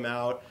when it came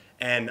out,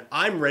 and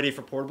I'm ready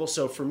for portable.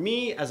 So for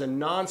me, as a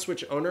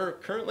non-Switch owner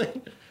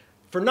currently,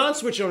 for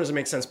non-Switch owners it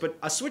makes sense, but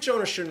a Switch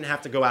owner shouldn't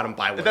have to go out and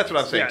buy one. That's what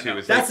I'm saying too. no.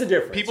 Is That's the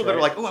difference. People that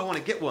are like, oh, I want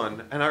to get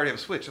one, and I already have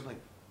a Switch. I'm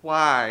like,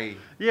 why?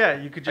 Yeah,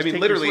 you could just take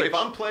literally, your if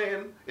Switch. I'm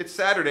playing, it's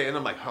Saturday, and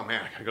I'm like, oh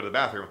man, I gotta go to the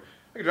bathroom.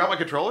 I can drop my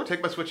controller,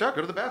 take my Switch out,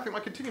 go to the bathroom,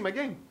 I continue my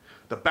game.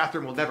 The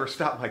bathroom will never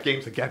stop my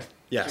games again.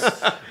 Yes.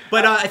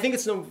 But I think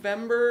it's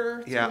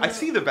November. Yeah, I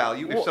see the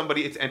value if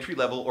somebody, it's entry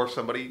level, or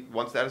somebody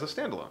wants that as a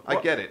standalone.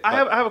 I get it. I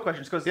have a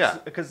question because Yeah.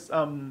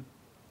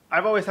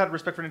 I've always had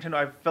respect for Nintendo.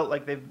 I felt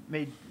like they've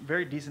made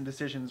very decent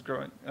decisions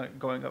going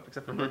up,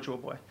 except for Virtual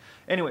Boy.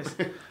 Anyways,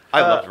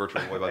 I loved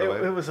Virtual Boy, by the way.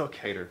 It was okay.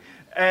 Hater.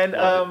 And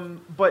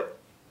Loved but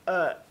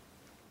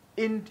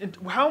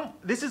how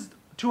this is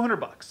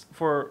 $200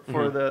 for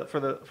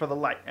the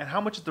Lite, and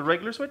how much is the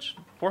regular Switch?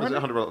 Was it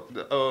 $400.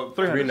 $100?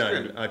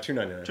 $299.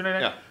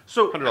 $299. Yeah.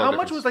 So $100 how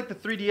much difference. was the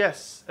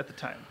 3DS at the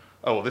time?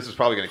 Oh, well, this is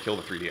probably going to kill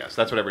the 3DS.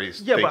 That's what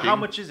everybody's Yeah, thinking. but how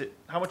much is it?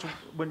 How much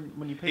when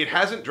you pay? It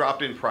hasn't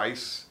dropped in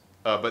price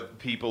But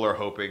people are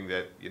hoping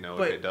that, if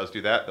it does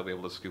do that, they'll be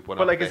able to scoop one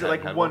But up. like, is it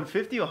like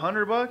 150,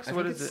 $100?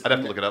 What is it? I'd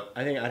have to look it up.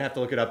 I think I'd have to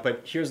look it up.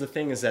 But here's the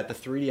thing: is that the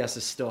 3DS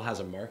still has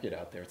a market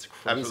out there. It's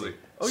crazy. Absolutely.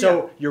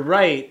 So you're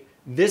right.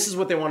 This is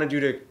what they want to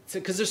do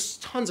because there's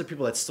tons of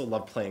people that still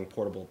love playing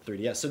portable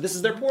 3DS. So this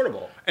is their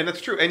portable. And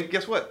that's true. And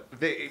guess what?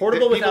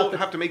 Portable people without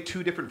have to make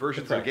two different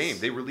versions of the game.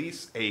 They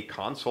release a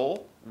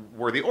console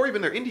worthy, or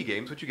even their indie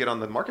games, which you get on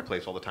the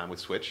marketplace all the time with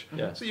Switch.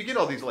 Yeah. So you get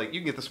all these, you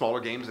can get the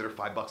smaller games that are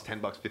 $5, $10,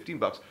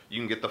 $15. You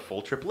can get the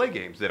full AAA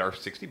games that are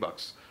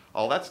 $60.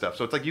 All that stuff.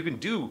 So it's like you can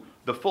do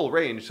the full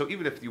range. So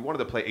even if you wanted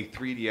to play a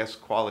 3DS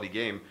quality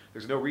game,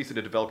 there's no reason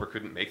a developer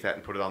couldn't make that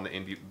and put it on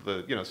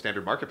the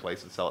standard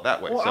marketplace and sell it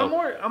that way. Well, so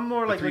I'm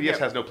more like 3DS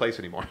has no place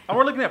anymore. I'm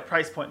more looking at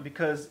price point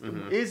because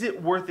is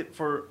it worth it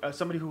for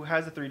somebody who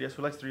has a 3DS,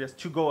 who likes 3DS,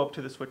 to go up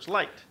to the Switch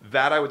Lite?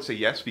 That I would say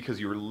yes, because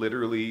you're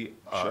literally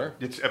Sure.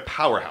 It's a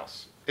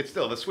powerhouse.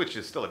 The Switch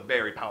is still a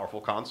very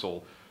powerful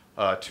console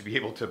to be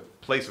able to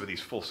play some of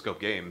these full scope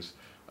games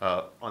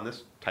on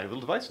this tiny little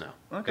device now.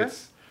 Okay.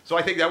 So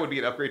I think that would be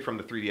an upgrade from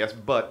the 3DS,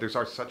 but there's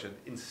such an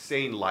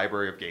insane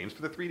library of games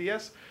for the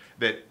 3DS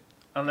that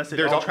Unless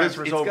it's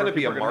transfers over, going to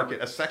be a people are gonna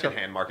market, a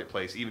secondhand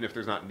marketplace, even if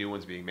there's not new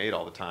ones being made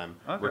all the time,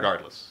 Okay.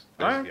 regardless.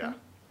 All right. Yeah.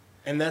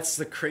 And that's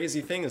the crazy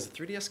thing is the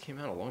 3DS came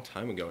out a long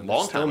time ago, and Long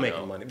they're still time making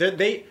ago. money.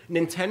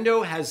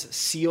 Nintendo has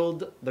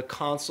sealed the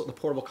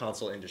portable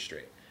console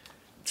industry.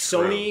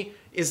 Sony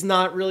is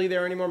not really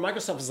there anymore.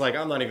 Microsoft is like,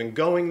 I'm not even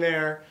going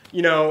there.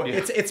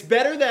 It's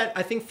better that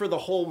I think for the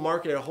whole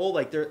market as a whole,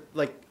 I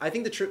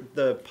think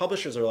the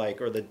publishers are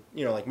like, or like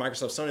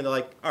Microsoft, Sony, they're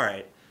like, all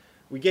right,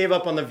 we gave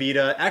up on the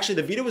Vita. Actually,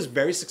 the Vita was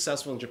very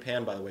successful in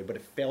Japan, by the way, but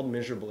it failed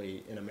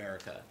miserably in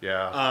America.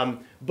 Yeah.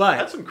 But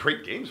Had some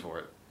great games for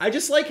it. I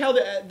just like how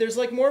there's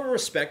like more of a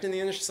respect in the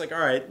industry. It's like,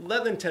 all right,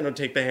 let Nintendo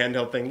take the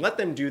handheld thing. Let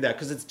them do that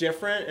because it's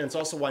different, and it's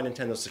also why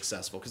Nintendo's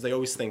successful because they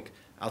always think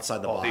outside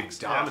the They've box.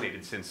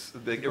 dominated since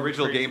the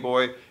original Game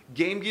Boy.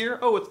 Game Gear,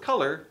 it's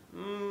color.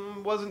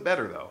 Wasn't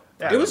better, though.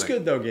 Yeah. It was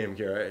good though, Game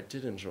Gear. I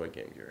did enjoy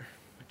Game Gear.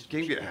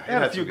 Game Gear had a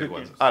had few some good good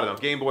ones. games. I don't know.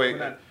 Game Boy, We're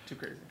not too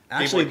crazy.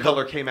 Actually, Game Boy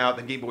Color came out,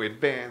 then Game Boy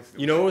Advance.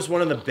 You know what was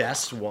one of the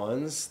best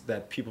ones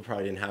that people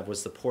probably didn't have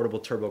was the portable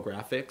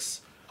TurboGrafx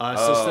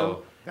system.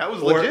 That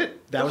was Or-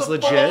 legit. that was a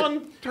legit.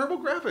 full-on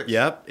TurboGrafx.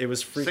 Yep, it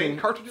was freaking Same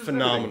cartridges and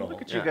phenomenal. everything.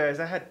 Look at you Yeah. guys.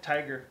 I had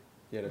Tiger.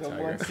 You had a The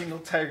Tiger. one single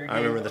Tiger game. I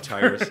remember the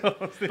Tigers.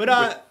 But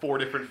With 4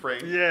 different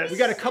frames. Yes. we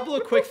got a couple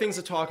of quick things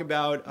to talk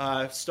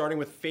about, starting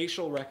with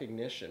facial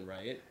recognition,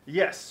 right?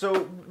 Yes.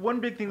 So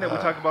one big thing that we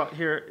talk about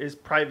here is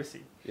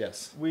privacy.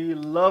 Yes. We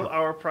love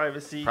our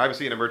privacy.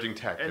 Privacy and emerging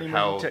tech, And and emerging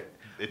how tech.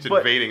 it's But-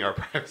 invading our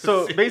privacy.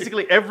 So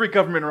basically, every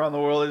government around the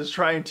world is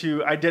trying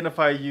to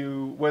identify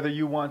you, whether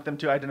you want them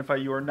to identify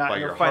you or not. By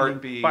And they're your finding-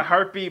 heartbeat. by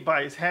heartbeat,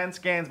 by his hand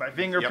scans, by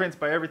fingerprints,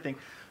 by everything.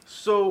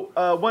 So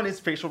one is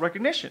facial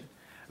recognition,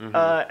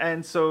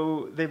 and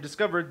so they've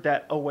discovered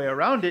that a way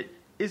around it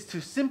is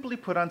to simply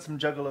put on some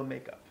Juggalo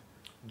makeup.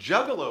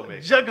 Juggalo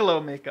makeup.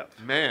 Juggalo makeup.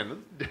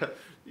 Man.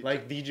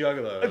 Like the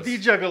Juggalos. The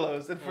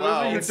Juggalos. And for Wow. those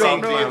of you who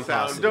Insane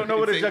don't know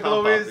what a Insane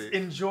Juggalo clown is, posse.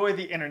 enjoy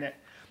the internet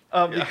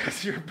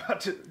because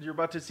you're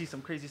about to see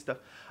some crazy stuff.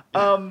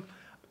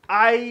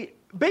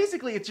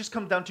 Basically it just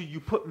comes down to you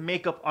put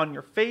makeup on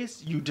your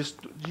face. You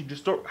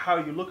distort how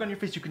you look on your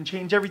face. You can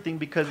change everything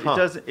because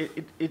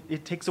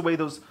it takes away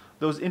those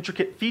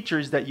intricate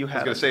features that you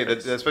have. I was going to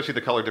say that, especially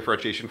the color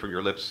differentiation from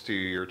your lips to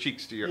your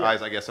cheeks to your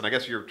eyes, I guess. And I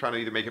guess you're trying to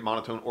either make it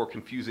monotone or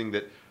confusing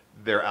that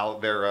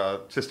their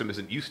system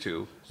isn't used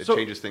to. It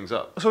changes things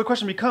up. So the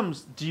question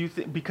becomes: do you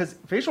think, because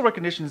facial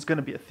recognition is going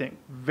to be a thing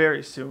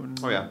very soon?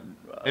 Oh yeah,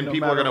 and no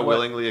people are matter going to what.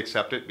 willingly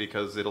accept it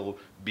because it'll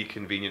be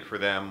convenient for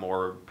them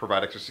or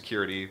provide extra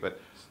security.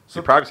 But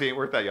so privacy ain't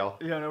worth that, y'all.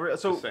 You know,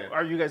 so Just saying.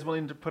 are you guys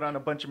willing to put on a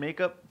bunch of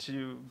makeup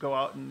to go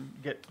out and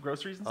get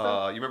groceries and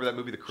stuff? You remember that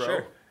movie, The Crow?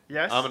 Sure.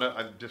 Yes. I'm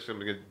gonna be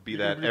that be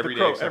the every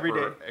Crow day, except every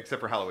for day. except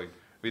for Halloween.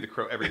 Be the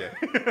Crow every day,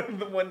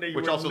 The one day you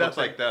which wear also looks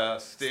nothing. like the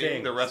Sting,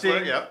 Sting. the wrestler.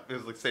 Sting. Yeah, it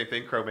was like the same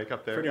thing. Crow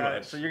makeup there. Pretty Got it.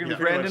 much. So you're gonna Yeah.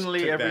 be Pretty Brandon much Lee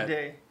took every that-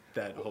 day.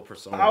 That whole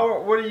persona.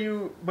 What are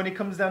you, when it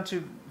comes down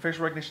to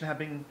facial recognition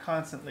happening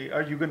constantly?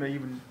 Are you gonna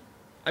even?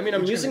 I mean,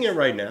 I'm using it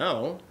right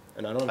now,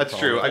 and I don't. Have a That's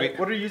problem true. with I it. mean,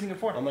 What are you using it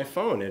for? on my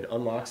phone, it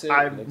unlocks it.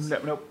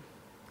 Nope.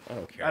 I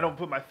don't care. I don't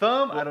put my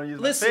thumb. I don't use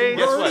listen, my face.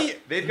 Guess Already- what?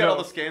 They've got No. all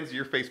the scans of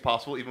your face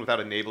possible, even without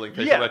enabling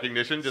facial Yeah.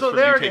 recognition, just So from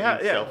they you already taking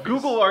have. Yeah, selfies.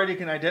 Google already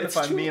can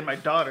identify It's too- me and my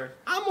daughter.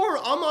 I'm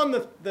on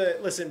the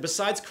listen.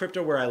 Besides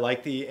crypto, where I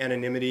like the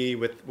anonymity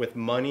with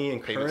money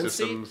and Payment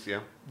currency, systems, yeah.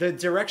 the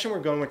direction we're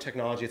going with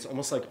technology, it's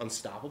almost like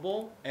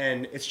unstoppable,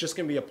 and it's just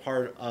going to be a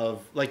part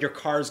of like your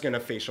car's going to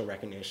facial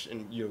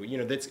recognition. You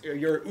know that's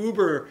your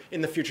Uber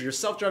in the future. Your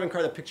self-driving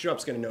car that picks you up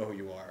is going to know who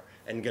you are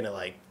and going to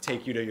like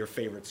take you to your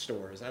favorite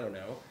stores. I don't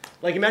know.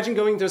 Like imagine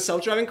going to a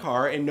self-driving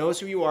car and knows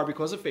who you are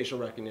because of facial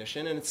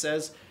recognition, and it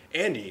says,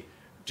 Andy,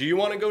 do you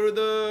want to go to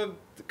the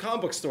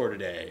comic book store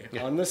today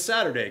on this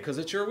Saturday because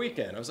it's your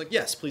weekend? I was like,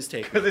 yes, please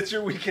take me. Because it's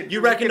your weekend.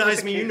 You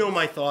recognize me. You know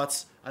my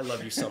thoughts. I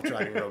love you,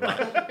 self-driving robot.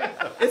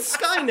 It's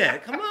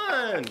Skynet. Come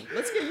on.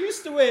 Let's get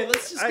used to it.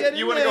 Let's just get in there.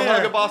 You want to go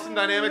hug a Boston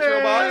Dynamics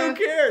robot? I don't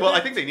care. Well,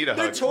 I think they need a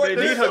hug. They're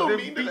so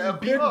mean to them.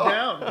 Beat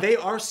down. They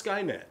are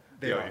Skynet.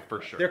 They are.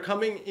 For sure. They're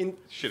coming in.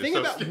 Shit, Think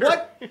it's so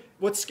about scary.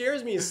 what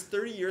scares me is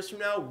 30 years from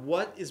now,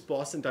 what is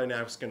Boston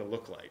Dynamics going to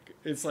look like?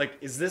 It's like,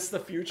 is this the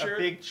future? A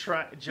big,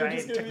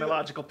 giant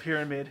technological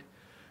pyramid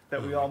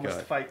that we all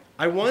must fight.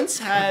 I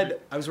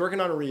was working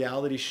on a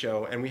reality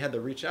show and we had to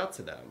reach out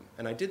to them.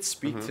 And I did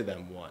speak to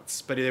them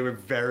once, but they were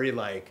very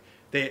like,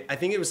 I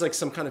think it was like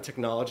some kind of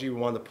technology we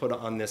wanted to put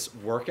on this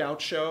workout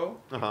show.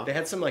 They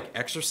had some like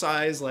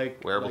exercise,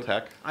 like wearable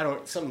tech.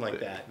 Something like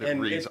that. That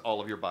reads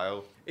all of your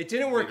bio. It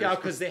didn't work out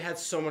because they had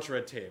so much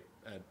red tape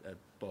at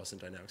Boston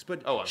Dynamics.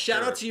 But I'm shout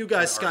sure. out to you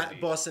guys,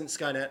 Boston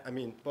Skynet. I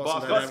mean,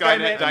 Boston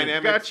Dynamics.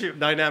 Dynamics. Got you.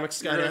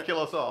 Dynamics You're gonna Skynet. kill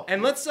us all.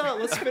 And let's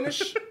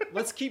finish.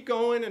 Let's keep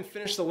going and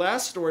finish the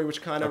last story,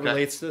 which kind of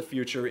relates to the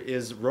future.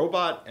 Is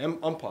robot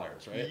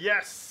umpires, right?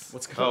 Yes.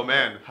 What's going on? Oh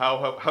man,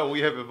 how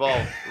we have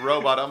evolved.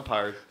 Robot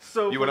umpires.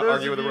 So you for want to those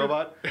argue with of a you-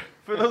 robot?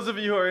 For those of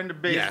you who are into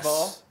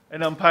baseball, Yes.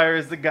 an umpire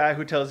is the guy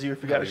who tells you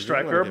if you got a you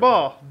strike wanna or a get-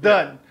 ball.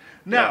 Done.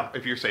 Now,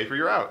 if you're safe or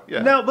you're out.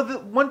 Yeah. No, but the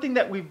one thing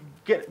that we've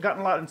gotten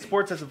a lot in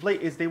sports as of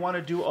late is they want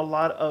to do a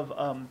lot of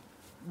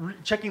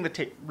checking the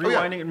tape,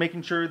 rewinding and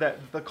making sure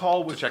that the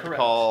call was To check correct. the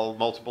call,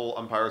 multiple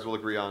umpires will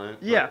agree on it.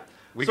 Yeah.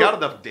 We So got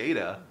enough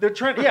data. They're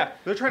trying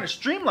to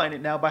streamline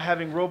it now by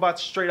having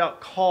robots straight out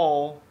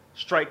call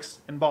strikes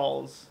and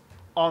balls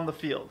on the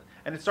field.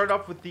 And it started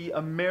off with the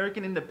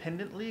American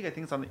Independent League. I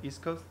think it's on the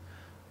East Coast.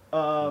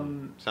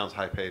 Sounds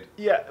high paid.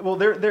 Yeah,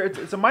 well,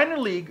 it's a minor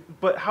league,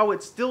 but how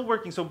it's still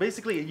working. So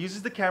basically, it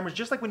uses the cameras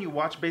just like when you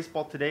watch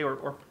baseball today,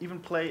 or even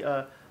play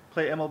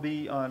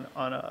MLB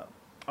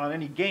on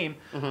any game.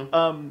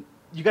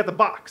 You got the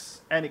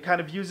box, and it kind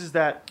of uses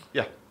that.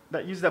 Yeah.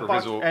 That uses that For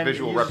box, visual and it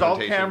uses all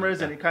representation,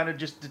 cameras, and yeah. it kind of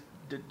just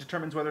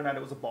determines whether or not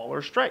it was a ball or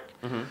a strike.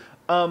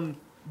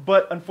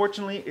 But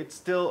unfortunately, it's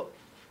still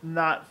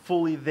not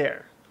fully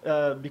there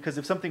because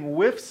if something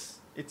whiffs,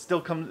 it still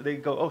comes. They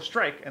go, "Oh,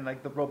 strike," and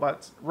like the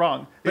robot's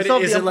wrong. They But still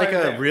have is the it like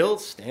umpire a there. real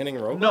standing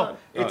robot? No,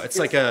 it's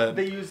like a.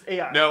 They use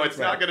AI. No, it's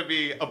Right. not going to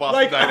be a Boston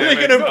Like, are they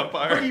Dynamics gonna-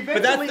 umpire. But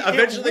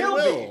eventually it will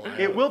will.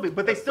 be. It will be.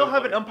 But they That's still so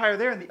have an funny. umpire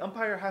there, and the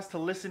umpire has to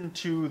listen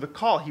to the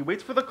call. He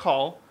waits for the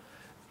call,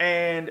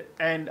 and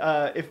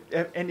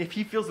if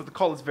he feels that the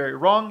call is very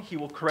wrong, he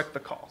will correct the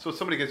call. So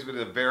somebody gets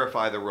to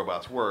verify the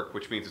robot's work,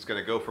 which means it's going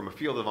to go from a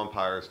field of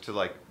umpires to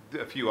like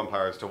a few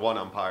umpires to one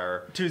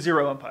umpire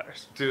 2-0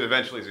 umpires. to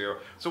eventually zero.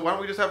 So why don't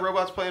we just have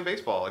robots playing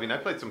baseball? I mean, I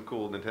played some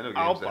cool Nintendo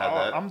games that had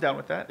that. I'm down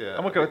with that. Yeah.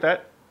 I'm okay with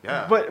that.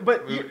 Yeah.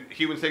 But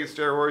Humans taking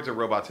steroids or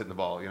robots hitting the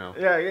ball, you know?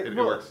 yeah, It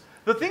well, works.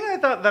 The thing I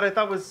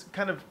thought was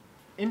kind of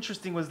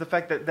interesting was the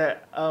fact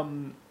that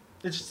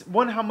it's just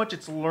one, how much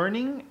it's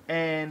learning,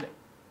 and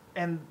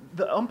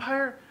the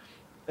umpire,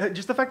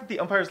 just the fact that the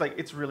umpire is like,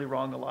 it's really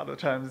wrong a lot of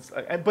the times.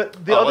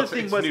 But the other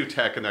thing it's was new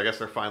tech, and I guess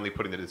they're finally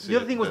putting it. the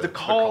other thing was the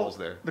calls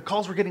there. The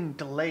calls were getting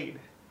delayed,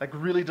 like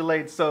really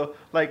delayed. So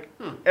like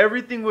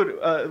everything would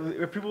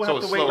people would So have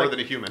it's to wait slower like than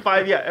a human.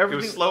 everything. It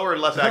was slower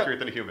and less accurate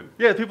than a human.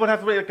 Yeah, people would have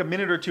to wait like a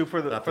minute or two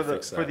for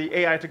fix that. the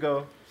AI to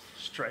go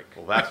strike.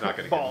 Well, that's not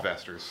going to get Ball.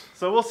 investors.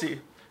 So we'll see.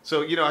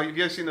 So, you know, have you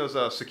guys seen those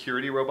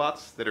security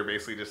robots that are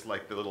basically just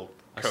like the little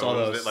I cones saw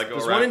those. that like go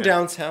There's around? one in and-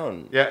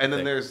 downtown. Yeah, and I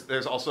then think.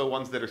 there's also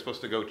ones that are supposed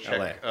to go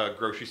check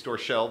grocery store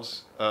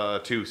shelves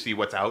to see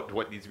what's out,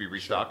 what needs to be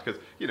restocked, because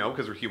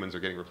we're humans are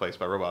getting replaced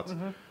by robots.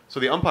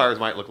 So the umpires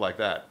might look like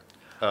that.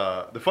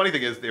 The funny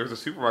thing is, there was a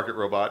supermarket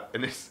robot,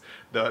 and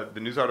the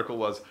news article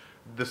was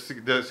the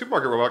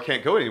supermarket robot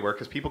can't go anywhere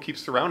because people keep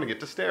surrounding it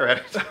to stare at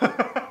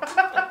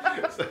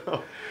it.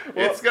 So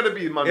it's going to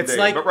be mundane,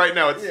 like- but right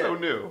now it's so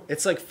new.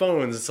 It's like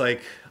phones. It's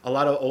like a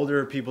lot of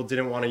older people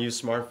didn't want to use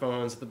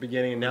smartphones at the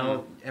beginning, and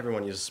now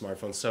everyone uses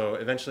smartphones. So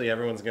eventually,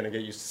 everyone's going to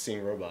get used to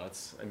seeing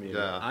robots. I mean,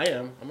 Yeah. I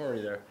am. I'm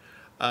already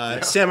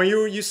there. Sam, are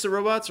you used to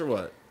robots or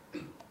what?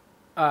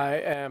 I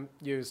am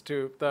used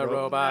to the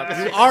robots.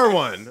 You are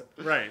one,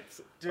 right?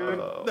 Dude,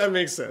 That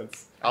makes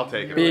sense. I'll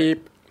take it.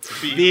 Beep.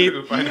 Beep.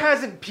 he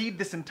hasn't peed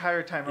this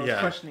entire time. I was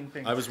questioning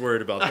things. I was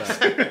worried about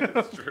that.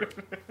 That's true.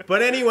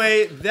 But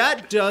anyway,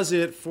 that does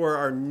it for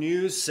our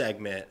news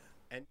segment.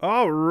 And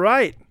All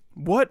right.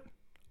 What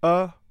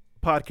a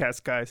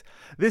podcast, guys.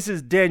 This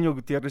is Daniel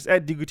Gutierrez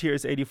at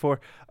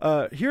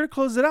DGutierrez84 here to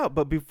close it out.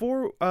 But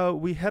before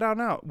we head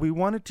on out, we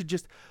wanted to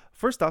just,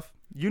 first off,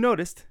 you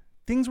noticed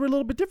things were a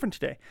little bit different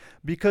today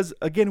because,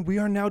 again, we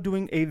are now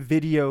doing a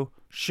video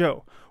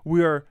show.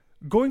 We are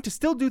going to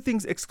still do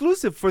things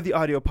exclusive for the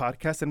audio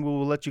podcast, and we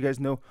will let you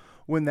guys know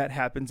when that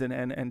happens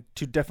and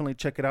to definitely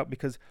check it out,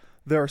 because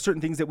there are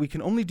certain things that we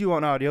can only do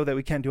on audio that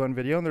we can't do on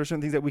video, and there are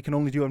certain things that we can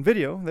only do on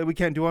video that we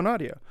can't do on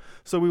audio.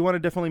 So we want to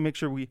definitely make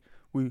sure we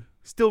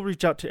still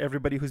reach out to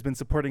everybody who's been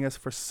supporting us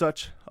for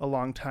such a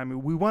long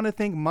time. We want to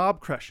thank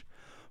Mobcrush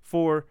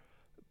for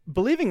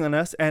believing in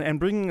us and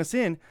bringing us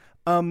in.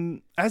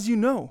 As you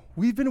know,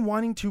 we've been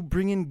wanting to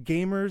bring in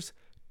gamers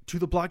to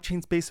the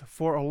blockchain space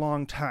for a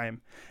long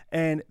time,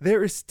 and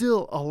there is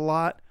still a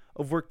lot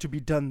of work to be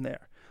done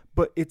there.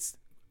 But it's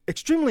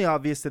extremely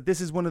obvious that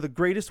this is one of the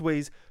greatest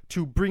ways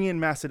to bring in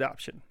mass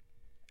adoption.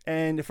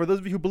 And for those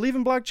of you who believe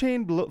in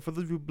blockchain, for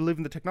those of you who believe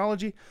in the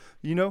technology,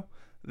 you know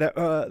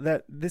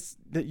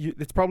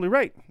it's probably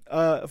right.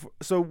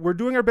 So we're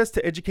doing our best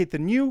to educate the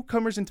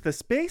newcomers into the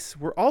space.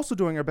 We're also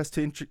doing our best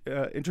to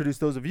introduce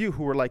those of you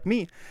who were like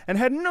me and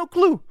had no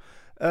clue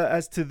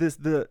as to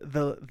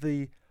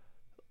the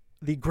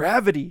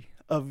gravity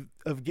of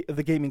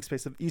the gaming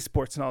space, of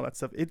esports and all that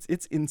stuff.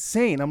 It's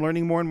insane. I'm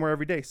learning more and more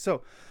every day.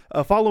 So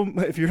follow,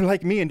 if you're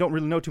like me and don't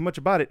really know too much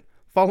about it,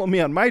 follow me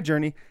on my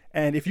journey.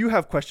 And if you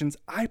have questions,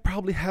 I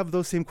probably have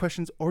those same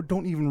questions or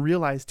don't even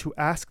realize to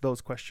ask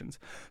those questions.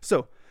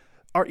 So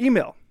our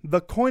email,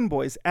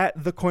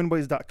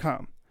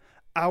 thecoinboys@thecoinboys.com.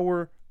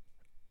 Our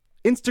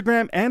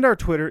Instagram and our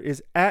Twitter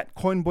is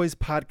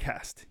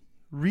 @coinboyspodcast.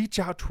 Reach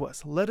out to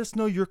us. Let us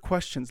know your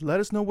questions.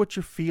 Let us know what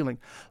you're feeling.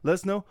 Let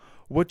us know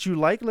what you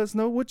like. Let us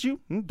know what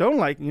you don't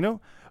like.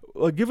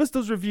 Give us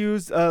those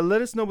reviews.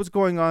 Let us know what's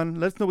going on.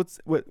 Let us know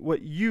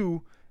what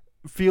you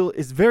feel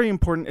is very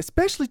important,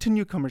 especially to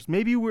newcomers.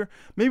 Maybe we're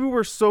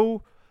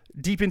so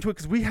deep into it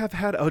because we have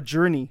had a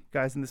journey,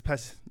 guys, in this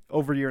past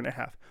over a year and a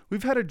half.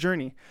 We've had a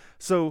journey,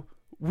 so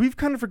we've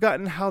kind of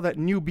forgotten how that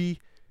newbie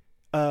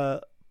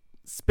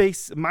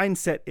space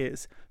mindset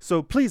is.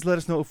 So please let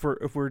us know if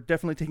we're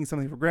definitely taking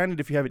something for granted.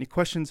 If you have any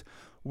questions,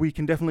 we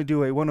can definitely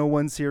do a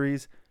 101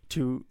 series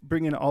to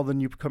bring in all the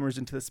newcomers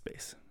into the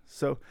space.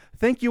 So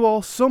thank you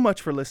all so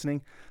much for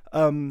listening.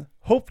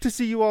 Hope to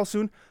see you all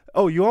soon.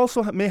 Oh, you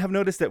also may have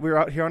noticed that we're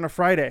out here on a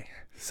Friday.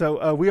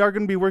 So we are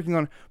going to be working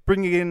on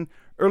bringing it in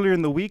earlier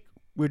in the week.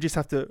 We just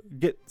have to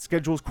get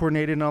schedules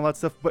coordinated and all that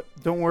stuff. But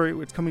don't worry,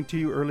 it's coming to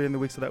you early in the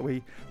week so that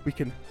way we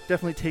can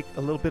definitely take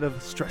a little bit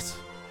of stress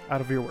out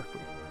of your work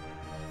week.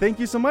 Thank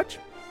you so much.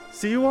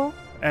 See you all,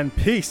 and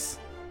peace.